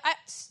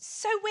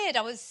 so weird.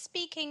 I was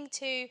speaking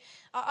to.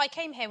 I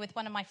came here with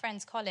one of my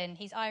friends, Colin.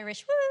 He's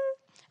Irish.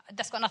 Woo!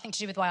 That's got nothing to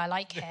do with why I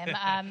like him.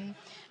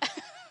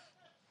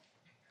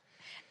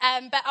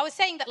 But I was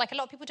saying that like a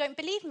lot of people don't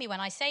believe me when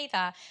I say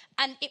that,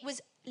 and it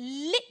was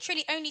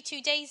literally only 2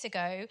 days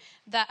ago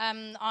that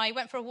I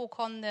went for a walk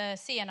on the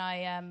sea, and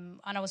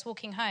I was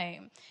walking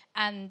home,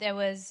 and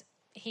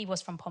he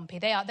was from Pompey.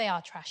 They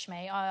are trash,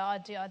 mate. I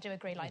do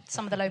agree. Like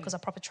some of the locals are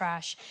proper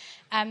trash.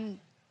 And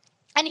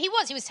he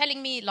was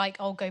telling me like,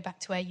 oh, go back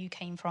to where you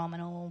came from,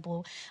 and all.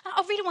 Well,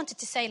 I really wanted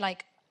to say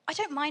like. I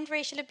don't mind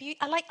racial abuse.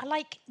 I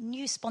like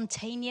new,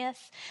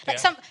 spontaneous. Like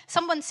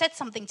someone said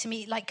something to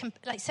me, like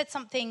said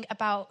something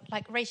about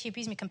like racially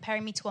abusing me,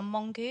 comparing me to a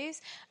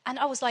mongoose, and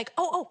I was like,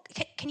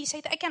 can you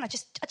say that again? I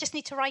just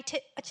need to write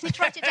it. I just need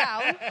to write it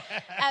down.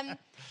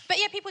 But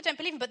yeah, people don't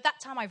believe him. But that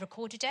time I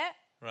recorded it.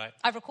 Right.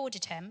 I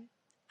recorded him,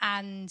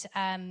 and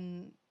I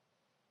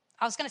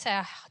was going to say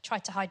I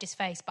tried to hide his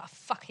face, but I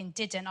fucking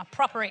didn't. I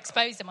proper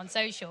exposed him on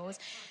socials.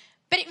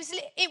 But it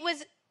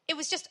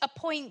was just a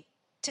point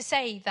to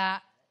say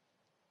that.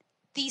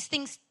 These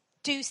things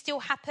do still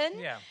happen.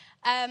 Yeah.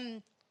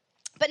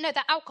 But no,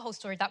 that alcohol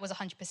story, that was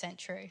 100%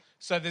 true.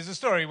 So there's a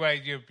story where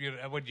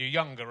when you're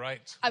younger,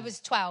 right? I was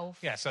 12.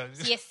 Yeah, so...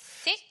 Year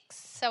 6.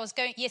 So I was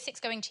year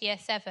 6 going to year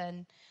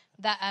 7,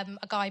 that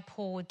a guy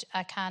poured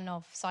a can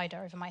of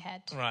cider over my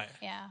head. Right.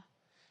 Yeah.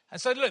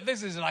 So look,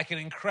 this is like an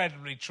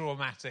incredibly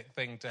traumatic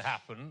thing to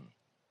happen.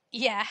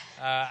 Yeah.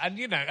 And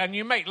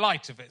you make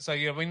light of it. So,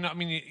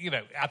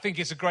 I think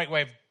it's a great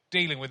way of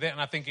dealing with it, and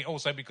I think it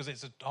also, because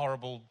it's a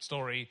horrible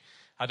story...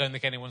 I don't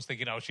think anyone's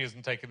thinking, she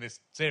hasn't taken this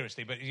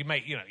seriously. But you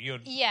make, you're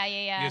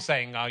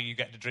saying, you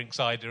get to drink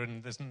cider,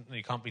 and there's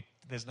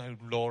no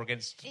law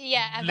against licking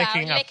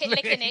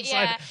it.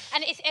 Yeah,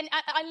 and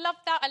I love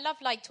that. I love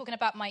like talking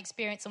about my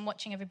experience and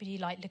watching everybody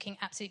like looking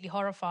absolutely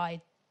horrified,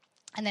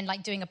 and then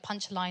like doing a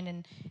punchline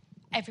and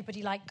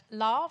everybody like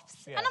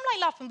laughs, and I'm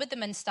like laughing with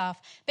them and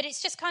stuff. But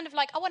it's just kind of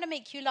like I want to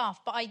make you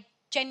laugh, but I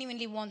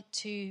genuinely want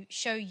to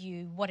show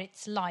you what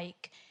it's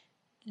like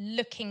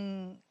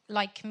looking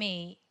like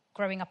me.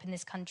 Growing up in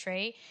this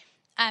country,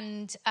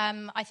 and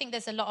I think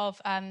there's a lot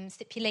of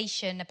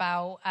stipulation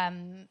about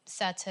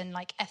certain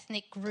like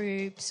ethnic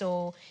groups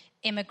or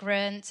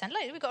immigrants, and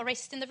look, we've got a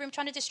racist in the room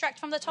trying to distract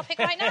from the topic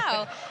right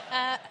now.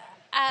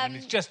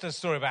 It's just a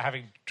story about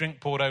having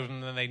drink poured over them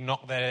and then they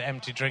knock their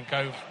empty drink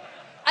over.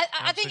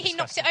 I think he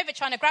knocks it over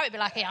trying to grab it, be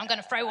like, "Here, I'm going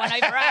to throw one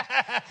over her,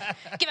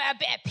 give her a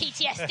bit of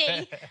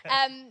PTSD."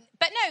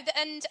 But no,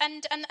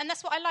 and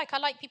that's what I like. I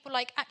like people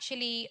like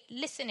actually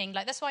listening.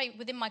 Like that's why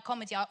within my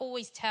comedy, I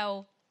always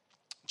tell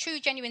true,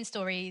 genuine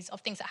stories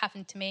of things that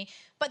happened to me,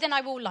 but then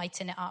I will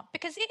lighten it up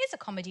because it is a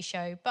comedy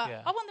show. But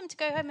I want them to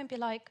go home and be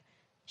like,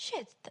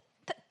 "Shit,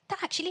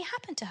 that actually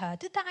happened to her.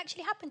 Did that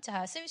actually happen to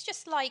her?" So it's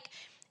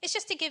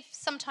just to give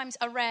sometimes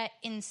a rare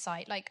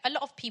insight. Like a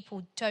lot of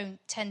people don't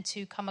tend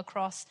to come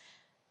across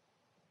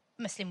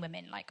Muslim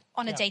women like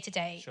on a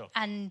day-to-day. Sure.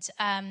 And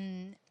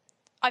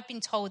I've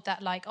been told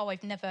that like, oh,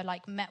 I've never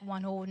like met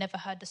one or never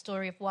heard the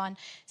story of one.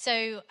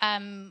 So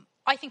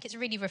I think it's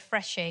really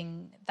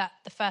refreshing that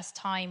the first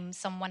time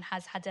someone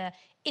has had a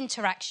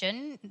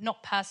interaction,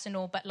 not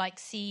personal, but like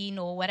seen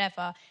or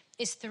whatever,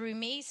 is through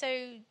me.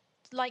 So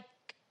like,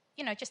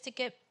 you know, just to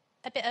give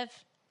a bit of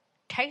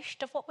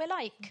taste of what we're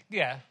like.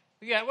 Yeah.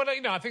 Yeah, well,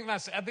 you know, I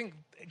think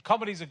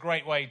comedy's a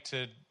great way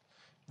to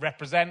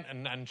represent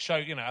and show,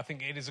 you know, I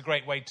think it is a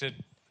great way to,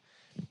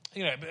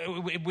 you know,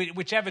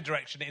 whichever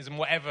direction it is and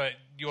whatever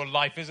your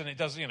life is, and it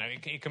does, you know,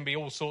 it can be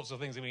all sorts of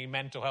things. It can be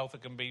mental health,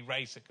 it can be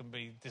race, it can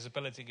be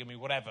disability, it can be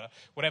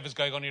whatever's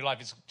going on in your life.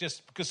 It's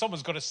just because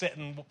someone's got to sit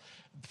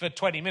for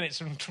 20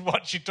 minutes and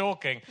watch you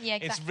talking. Yeah,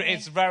 exactly.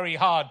 It's very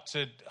hard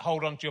to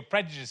hold on to your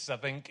prejudices, I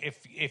think,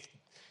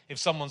 if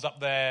someone's up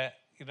there,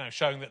 you know,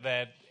 showing that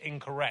they're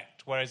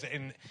incorrect. Whereas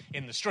in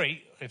the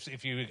street,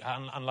 if you're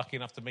unlucky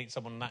enough to meet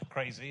someone that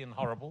crazy and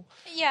horrible,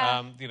 you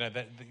know,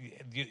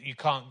 you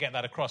can't get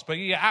that across. But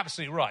you're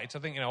absolutely right. I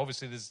think, you know,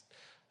 obviously there's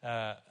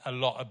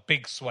a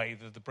big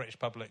swathe of the British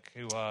public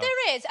who are...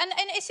 There is, and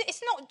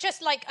it's not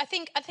just like, I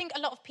think a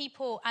lot of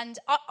people, and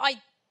I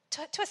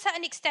to a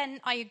certain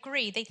extent, I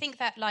agree. They think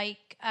that,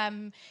 like,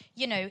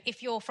 you know,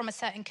 if you're from a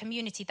certain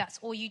community, that's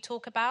all you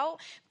talk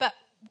about. But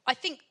I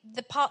think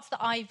the parts that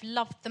I've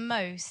loved the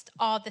most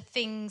are the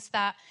things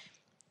that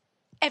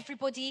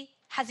everybody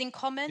has in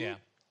common. Yeah.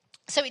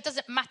 So it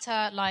doesn't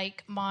matter,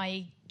 like,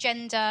 my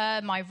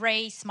gender, my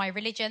race, my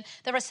religion.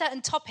 There are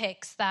certain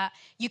topics that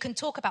you can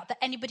talk about that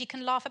anybody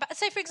can laugh about.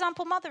 So, for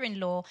example,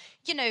 mother-in-law.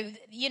 You know,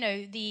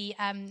 the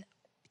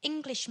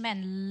English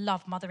men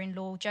love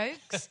mother-in-law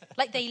jokes.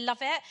 Like, they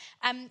love it.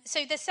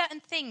 So there's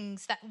certain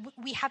things that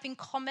we have in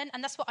common,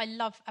 and that's what I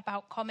love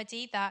about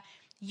comedy, that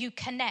you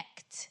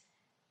connect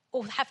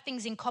or have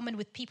things in common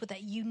with people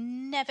that you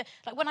never...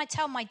 Like, when I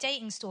tell my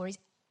dating stories,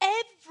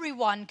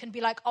 everyone can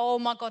be like, oh,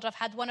 my God, I've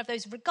had one of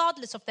those,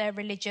 regardless of their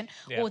religion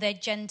or their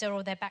gender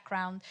or their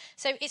background.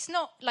 So it's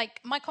not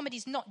like... My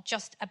comedy's not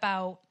just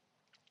about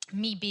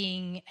me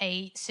being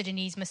a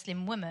Sudanese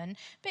Muslim woman,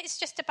 but it's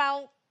just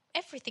about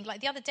everything.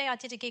 Like, the other day I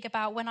did a gig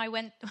about when I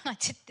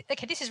did...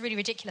 Okay, this is really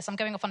ridiculous. I'm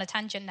going off on a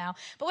tangent now.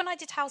 But when I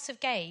did House of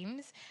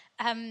Games...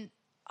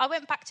 I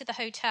went back to the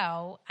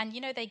hotel, and, you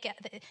know, they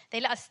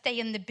let us stay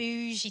in the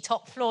bougie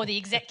top floor, the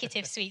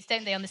executive suites,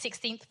 don't they, on the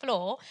 16th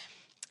floor?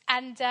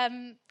 And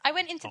I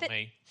went into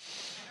me.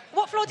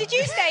 What floor did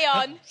you stay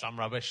on? Some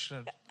rubbish.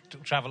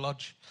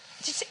 Travelodge.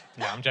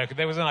 No, I'm joking.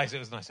 It was a nice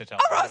hotel.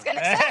 Oh, I was going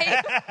to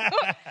say.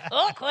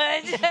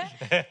 Awkward.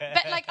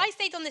 But, like, I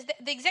stayed on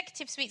the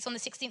executive suites on the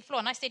 16th floor,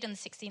 and I stayed on the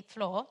 16th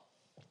floor.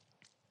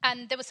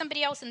 And there was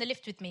somebody else in the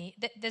lift with me.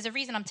 There's a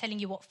reason I'm telling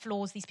you what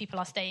floors these people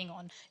are staying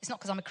on. It's not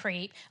because I'm a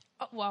creep.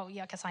 Well,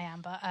 yeah, I guess I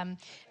am. But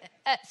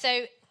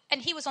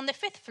and he was on the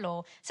 5th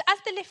floor. So as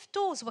the lift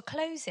doors were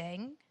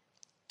closing,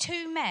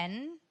 2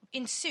 men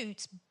in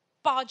suits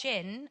barge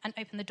in and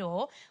open the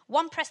door.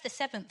 One pressed the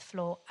 7th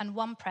floor and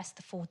one pressed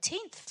the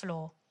 14th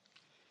floor.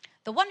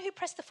 The one who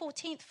pressed the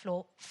 14th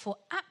floor, for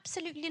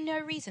absolutely no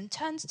reason,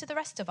 turns to the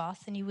rest of us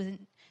and he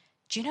went,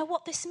 "Do you know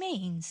what this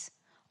means?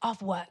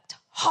 I've worked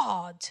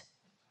hard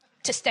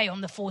to stay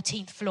on the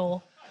 14th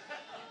floor."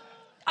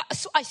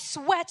 I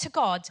swear to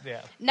God.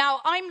 Yeah.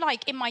 Now, I'm,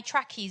 like, in my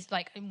trackies,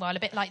 like, well, a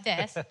bit like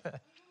this.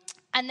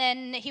 And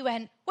then he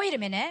went, "Wait a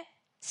minute,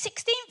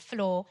 16th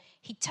floor."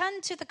 He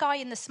turned to the guy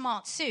in the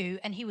smart suit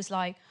and he was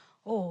like,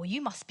 "Oh,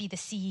 you must be the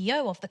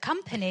CEO of the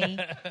company."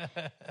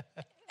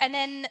 And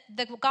then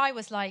the guy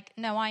was like,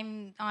 "No,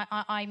 I'm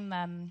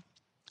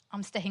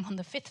staying on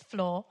the 5th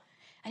floor."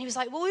 And he was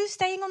like, "Well, who's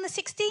staying on the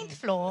 16th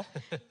floor?"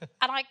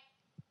 And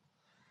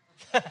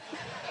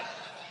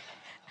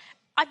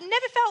I've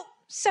never felt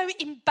so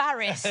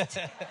embarrassed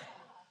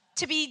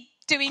to be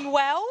doing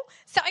well.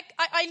 So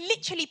I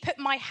literally put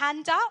my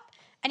hand up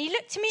and he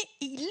looked at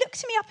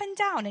me up and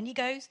down and he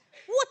goes,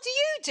 "What do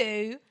you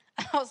do?"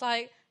 And I was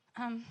like,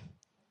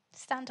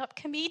 stand-up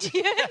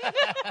comedian.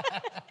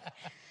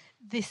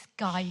 This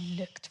guy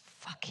looked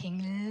fucking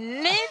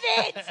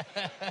livid.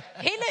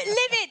 He looked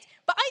livid.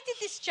 But I did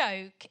this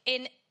joke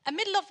in a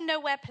middle of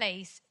nowhere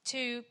place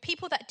to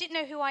people that didn't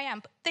know who I am.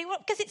 But they were,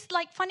 because it's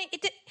like funny.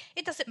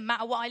 It doesn't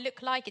matter what I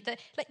look like.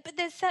 But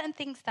there's certain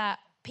things that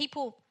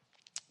people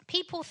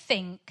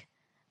think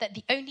that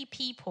the only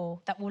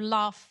people that will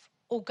laugh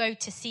or go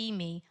to see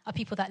me are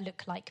people that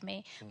look like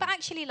me. But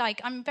actually,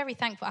 like, I'm very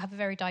thankful. I have a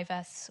very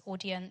diverse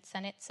audience,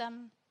 and it's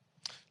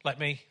like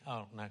me?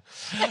 Oh no.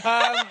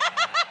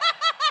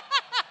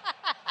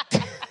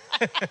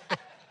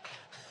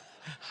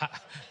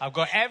 I've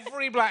got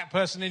every black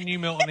person in New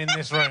Milton in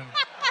this room.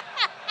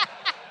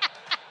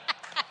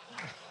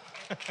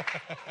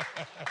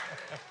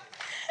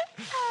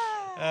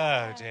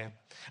 Oh, dear.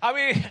 I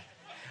mean,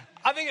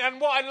 I think, and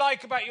what I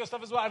like about your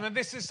stuff as well, and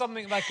this is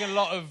something like a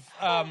lot of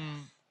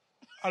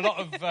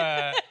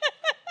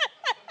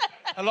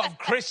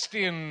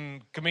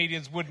Christian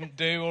comedians wouldn't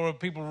do, or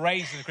people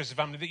raised in a Christian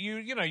family, that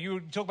you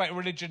talk about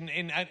religion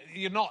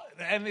you're not,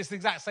 and it's the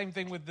exact same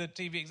thing with the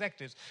TV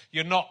executives.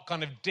 You're not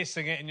kind of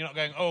dissing it, and you're not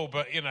going, oh,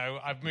 but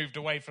I've moved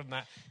away from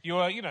that.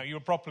 You're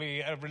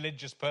properly a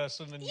religious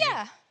person, and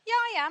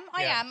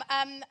I am.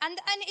 And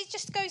it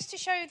just goes to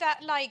show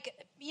that,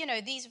 like,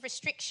 these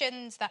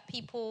restrictions that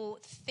people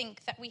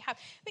think that we have,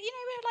 but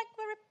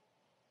we're a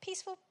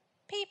peaceful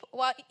people.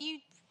 Well,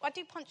 I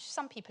do punch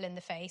some people in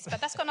the face,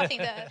 but that's got nothing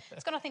to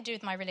do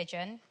with my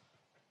religion.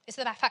 It's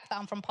the fact that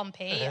I'm from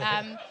Pompey.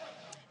 But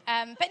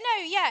no,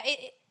 yeah,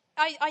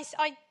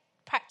 I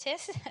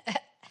practice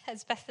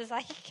as best as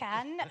I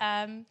can.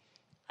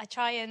 I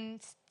try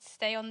and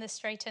stay on the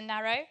straight and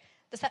narrow.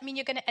 Does that mean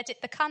you're going to edit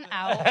the cunt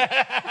out?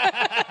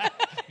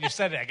 You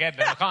said it again.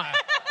 I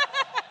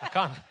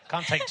can't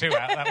take two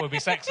out. That would be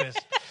sexist.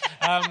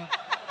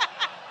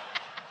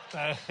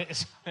 So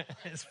it's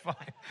fine.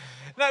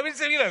 No, but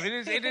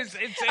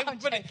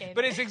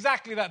it's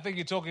exactly that thing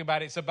you're talking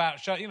about. It's about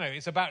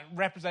it's about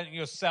representing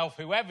yourself,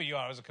 whoever you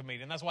are as a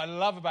comedian. That's what I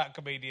love about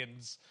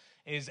comedians.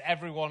 Is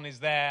everyone is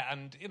there,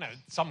 and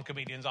some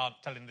comedians aren't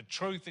telling the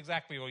truth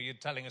exactly, or you're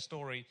telling a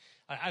story.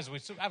 As we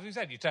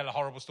said, you tell a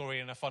horrible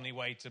story in a funny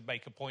way to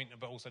make a point,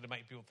 but also to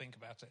make people think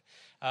about it.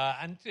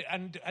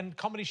 And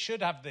comedy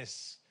should have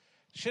this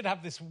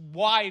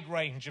wide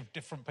range of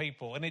different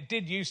people, and it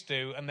did used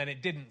to, and then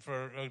it didn't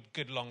for a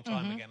good long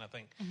time again. I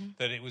think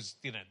that it was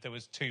there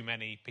was too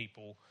many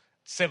people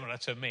similar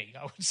to me,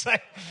 I would say,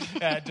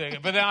 doing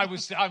it. But then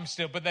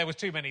but there was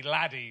too many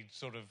laddie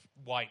sort of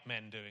white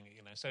men doing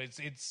it, So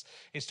it's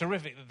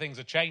terrific that things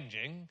are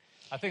changing.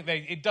 I think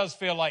it does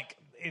feel like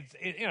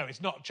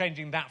it's not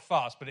changing that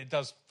fast, but it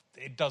does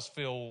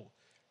feel.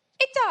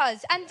 It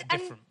does, and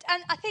different.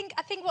 And I think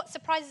what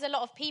surprises a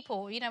lot of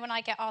people, when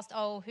I get asked,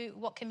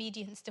 what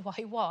comedians do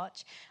I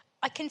watch?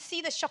 I can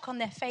see the shock on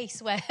their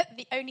face where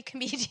the only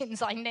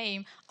comedians I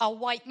name are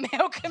white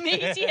male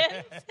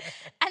comedians,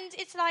 and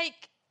it's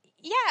like.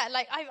 Yeah,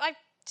 like I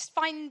just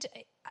find,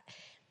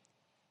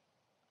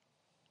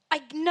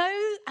 I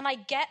know and I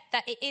get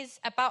that it is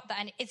about that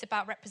and it is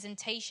about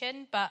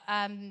representation, but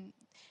I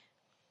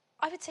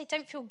would say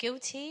don't feel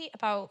guilty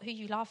about who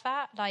you laugh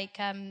at. Like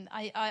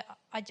I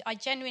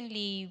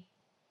genuinely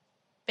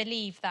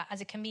believe that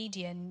as a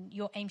comedian,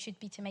 your aim should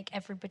be to make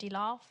everybody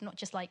laugh, not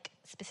just like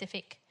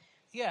specific.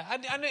 Yeah,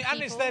 and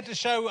it's there to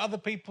show other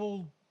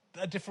people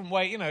a different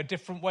way, a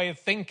different way of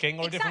thinking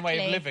or a different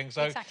way of living.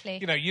 So,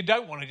 you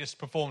don't want to just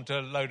perform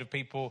to a load of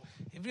people.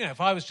 If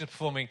I was just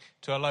performing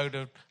to a load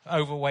of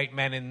overweight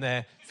men in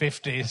their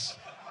 50s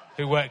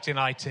who worked in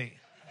IT,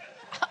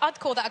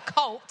 I'd call that a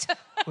cult.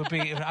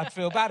 I'd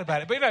feel bad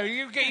about it. But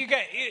you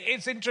get.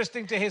 It's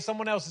interesting to hear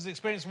someone else's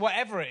experience,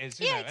 whatever it is.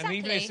 Exactly.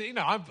 And even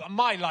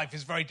my life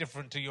is very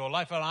different to your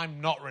life, and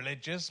I'm not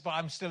religious, but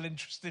I'm still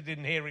interested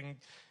in hearing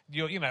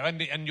your,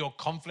 and your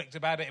conflict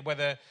about it,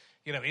 whether.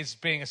 Is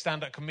being a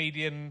stand-up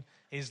comedian,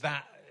 is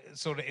that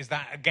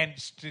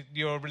against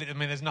your religion? I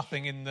mean, there's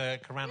nothing in the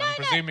Quran, I'm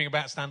presuming,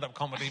 about stand-up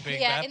comedy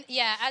being bad.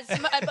 As a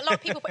lot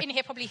of people in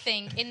here probably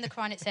think, in the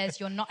Quran it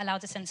says you're not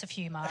allowed a sense of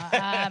humour.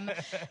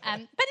 But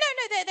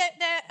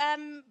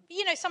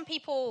they're some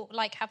people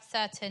have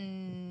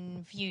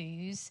certain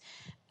views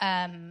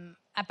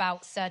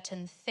about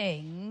certain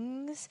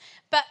things.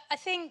 But I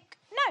think...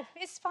 No,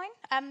 it's fine.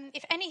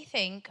 If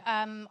anything,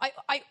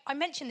 I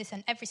mention this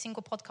in every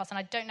single podcast, and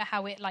I don't know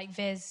how it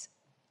veers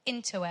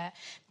into it.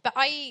 But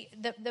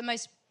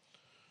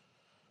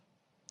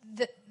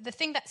the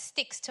thing that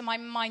sticks to my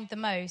mind the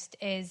most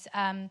is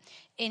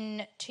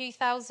in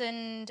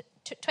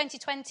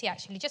 2020,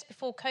 actually, just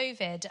before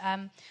COVID,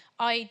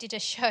 I did a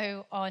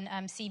show on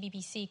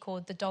CBBC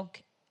called "The Dog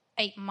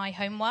Ate My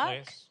Homework."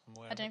 Yes,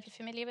 I don't know if you're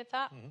familiar with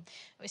that. Mm-hmm.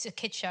 It was a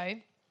kids show.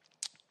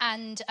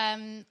 And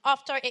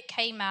after it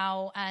came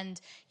out,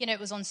 and it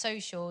was on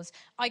socials,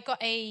 I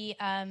got a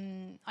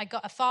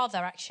father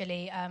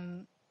actually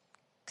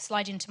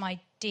slide into my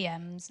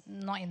DMs,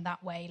 not in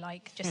that way,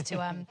 just to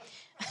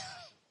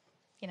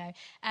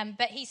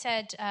but he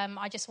said,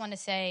 I just want to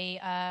say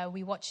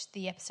we watched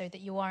the episode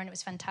that you were, and it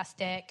was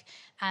fantastic.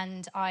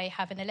 And I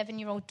have an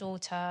 11-year-old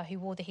daughter who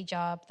wore the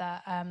hijab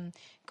that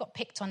got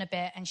picked on a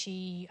bit, and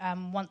she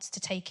wants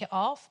to take it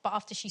off. But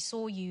after she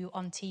saw you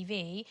on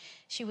TV,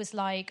 she was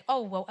like,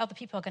 oh, well, other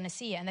people are going to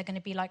see it, and they're going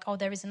to be like, oh,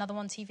 there is another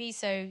one on TV.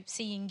 So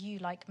seeing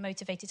you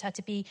motivated her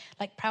to be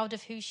proud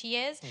of who she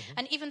is. Mm-hmm.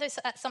 And even though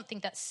that's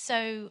something that's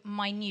so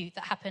minute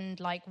that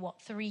happened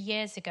 3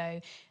 years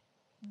ago,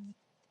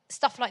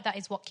 stuff like that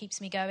is what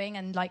keeps me going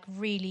and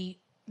really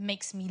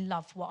makes me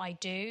love what I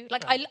do.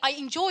 I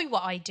enjoy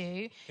what I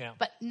do,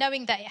 but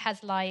knowing that it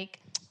has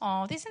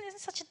Oh, isn't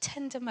this such a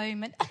tender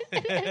moment?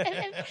 But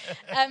yeah,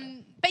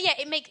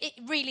 it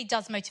really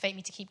does motivate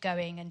me to keep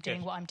going and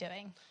doing what I'm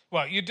doing.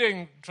 Well, you're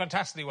doing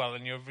fantastically well,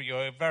 and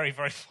you're very,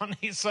 very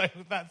funny. So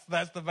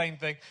that's the main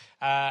thing.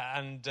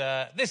 And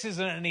this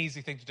isn't an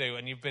easy thing to do,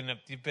 and you've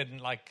been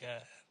like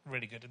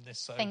really good in this.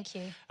 So thank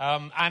you.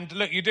 And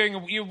look,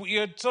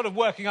 you're sort of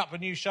working up a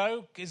new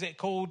show. Is it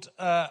called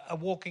A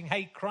Walking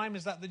Hate Crime?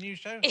 Is that the new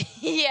show?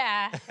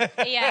 Yeah. And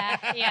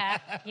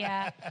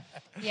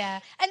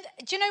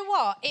do you know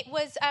what? It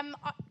was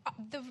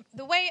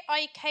the way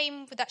I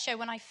came with that show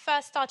when I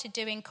first started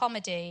doing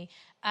comedy.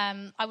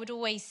 I would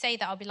always say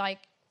that I'll be like,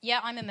 yeah,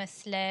 I'm a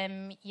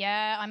Muslim.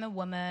 Yeah, I'm a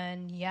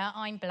woman. Yeah,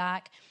 I'm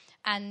black.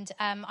 And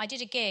I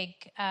did a gig.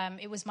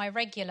 It was my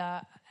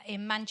regular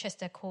in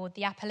Manchester called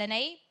The Apple and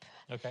Ape.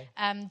 Okay.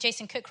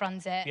 Jason Cook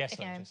runs it. Yes,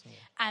 you know. Jason, yeah.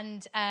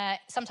 And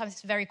sometimes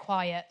it's very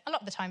quiet. A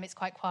lot of the time it's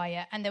quite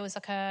quiet. And there was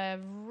like a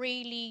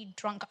really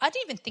drunk... I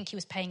didn't even think he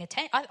was paying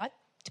attention.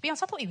 To be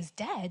honest, I thought he was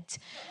dead.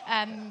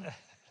 And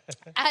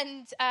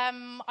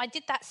I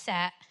did that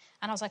set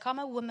and I was like, I'm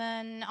a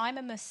woman, I'm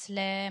a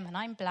Muslim, and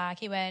I'm black.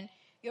 He went,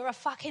 you're a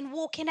fucking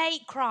walking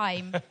hate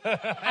crime.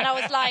 And I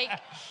was like,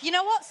 you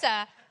know what,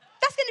 sir?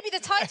 That's going to be the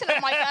title of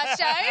my first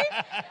show.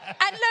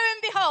 And lo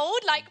and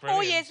behold, like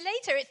Brilliant. 4 years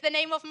later, it's the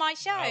name of my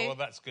show. Oh, well,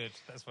 that's good.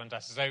 That's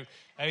fantastic. So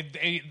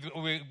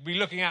we'll be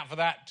looking out for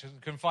that. You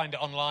can find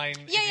it online.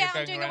 Yeah,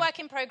 I'm doing a work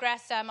in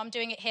progress. I'm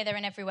doing it here, there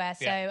and everywhere.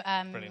 So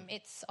brilliant.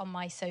 It's on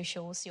my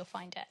socials. You'll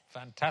find it.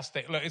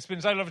 Fantastic. Look, it's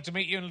been so lovely to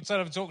meet you and so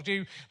lovely to talk to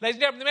you. Ladies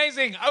and gentlemen, the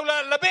amazing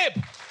Ola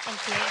Labib.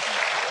 Thank you.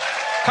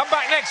 Come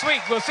back next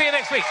week. We'll see you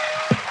next week.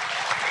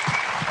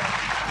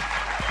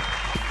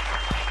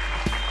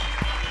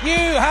 You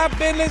have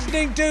been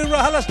listening to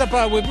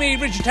RHLSTP with me,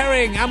 Richard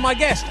Herring, and my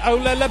guest,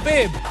 Ola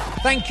Labib.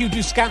 Thank you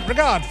to Scant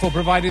Regard for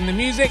providing the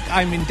music.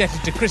 I'm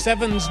indebted to Chris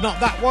Evans, not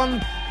that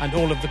one, and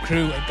all of the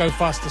crew at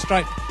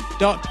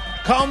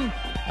GoFasterStripe.com.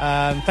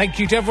 Thank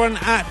you to everyone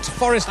at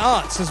Forest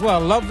Arts as well.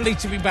 Lovely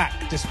to be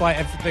back, despite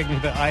everything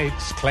that I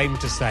claim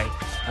to say.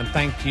 And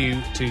thank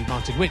you to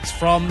Martin Witts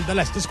from the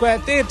Leicester Square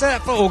Theatre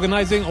for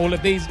organising all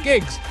of these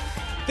gigs.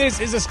 This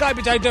is a Sky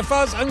Potato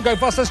Fuzz and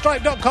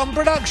GoFasterStripe.com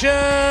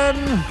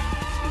production.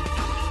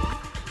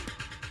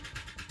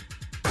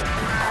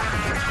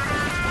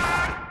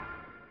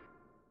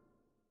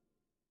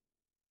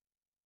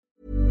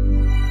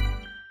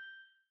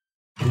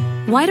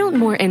 Why don't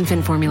more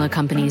infant formula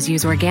companies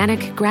use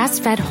organic,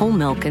 grass-fed whole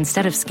milk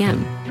instead of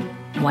skim?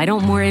 Why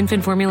don't more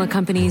infant formula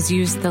companies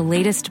use the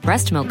latest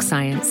breast milk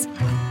science?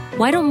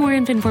 Why don't more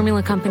infant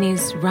formula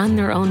companies run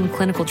their own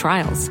clinical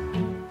trials?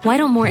 Why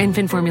don't more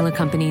infant formula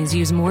companies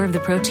use more of the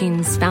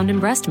proteins found in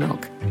breast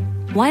milk?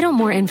 Why don't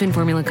more infant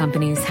formula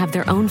companies have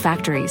their own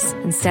factories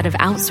instead of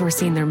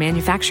outsourcing their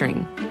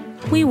manufacturing?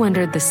 We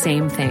wondered the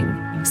same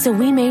thing. So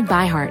we made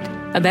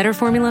ByHeart, a better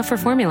formula for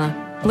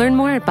formula. Learn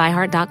more at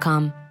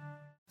byheart.com.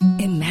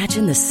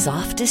 Imagine the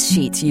softest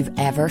sheets you've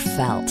ever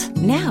felt.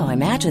 Now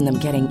imagine them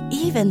getting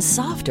even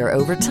softer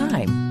over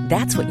time.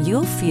 That's what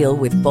you'll feel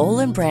with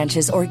Boll &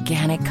 Branch's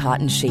organic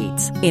cotton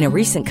sheets. In a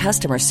recent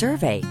customer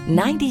survey,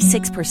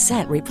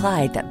 96%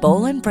 replied that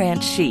Boll &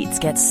 Branch sheets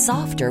get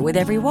softer with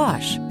every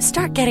wash.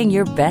 Start getting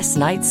your best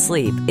night's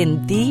sleep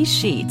in these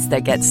sheets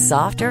that get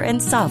softer and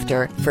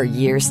softer for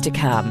years to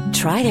come.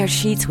 Try their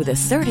sheets with a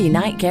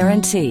 30-night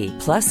guarantee.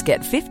 Plus,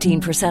 get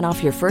 15%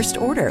 off your first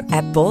order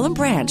at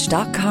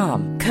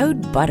BollandBranch.com.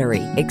 Code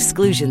BUTTERY.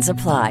 Exclusions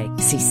apply.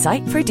 See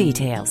site for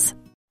details.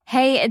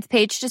 Hey, it's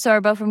Paige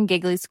DeSorbo from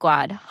Giggly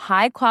Squad.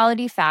 High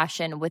quality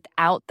fashion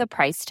without the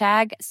price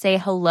tag. Say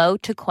hello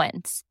to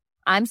Quince.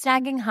 I'm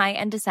snagging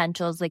high-end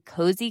essentials like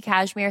cozy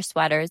cashmere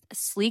sweaters,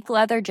 sleek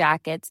leather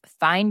jackets,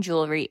 fine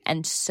jewelry,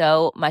 and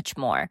so much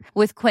more.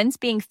 With Quince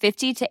being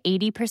 50 to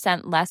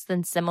 80% less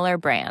than similar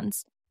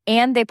brands.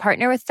 And they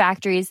partner with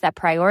factories that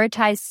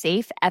prioritize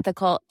safe,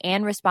 ethical,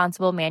 and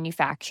responsible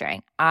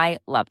manufacturing. I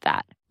love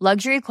that.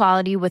 Luxury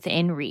quality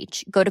within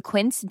reach. Go to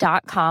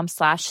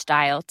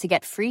quince.com/style to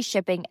get free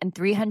shipping and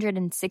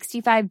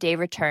 365-day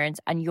returns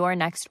on your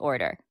next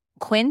order.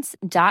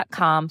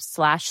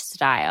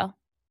 Quince.com/style.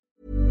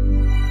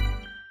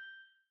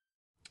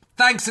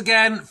 Thanks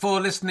again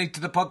for listening to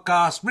the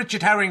podcast.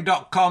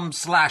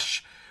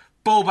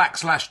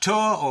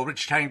 richardherring.com/ballback/tour or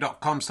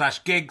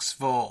richardherring.com/gigs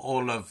for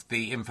all of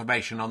the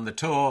information on the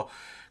tour.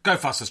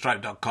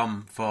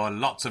 GoFasterStripe.com for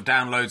lots of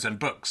downloads and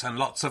books and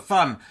lots of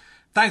fun.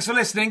 Thanks for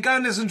listening. Go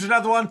and listen to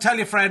another one. Tell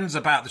your friends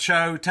about the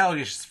show. Tell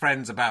your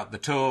friends about the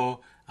tour.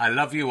 I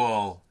love you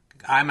all.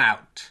 I'm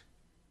out.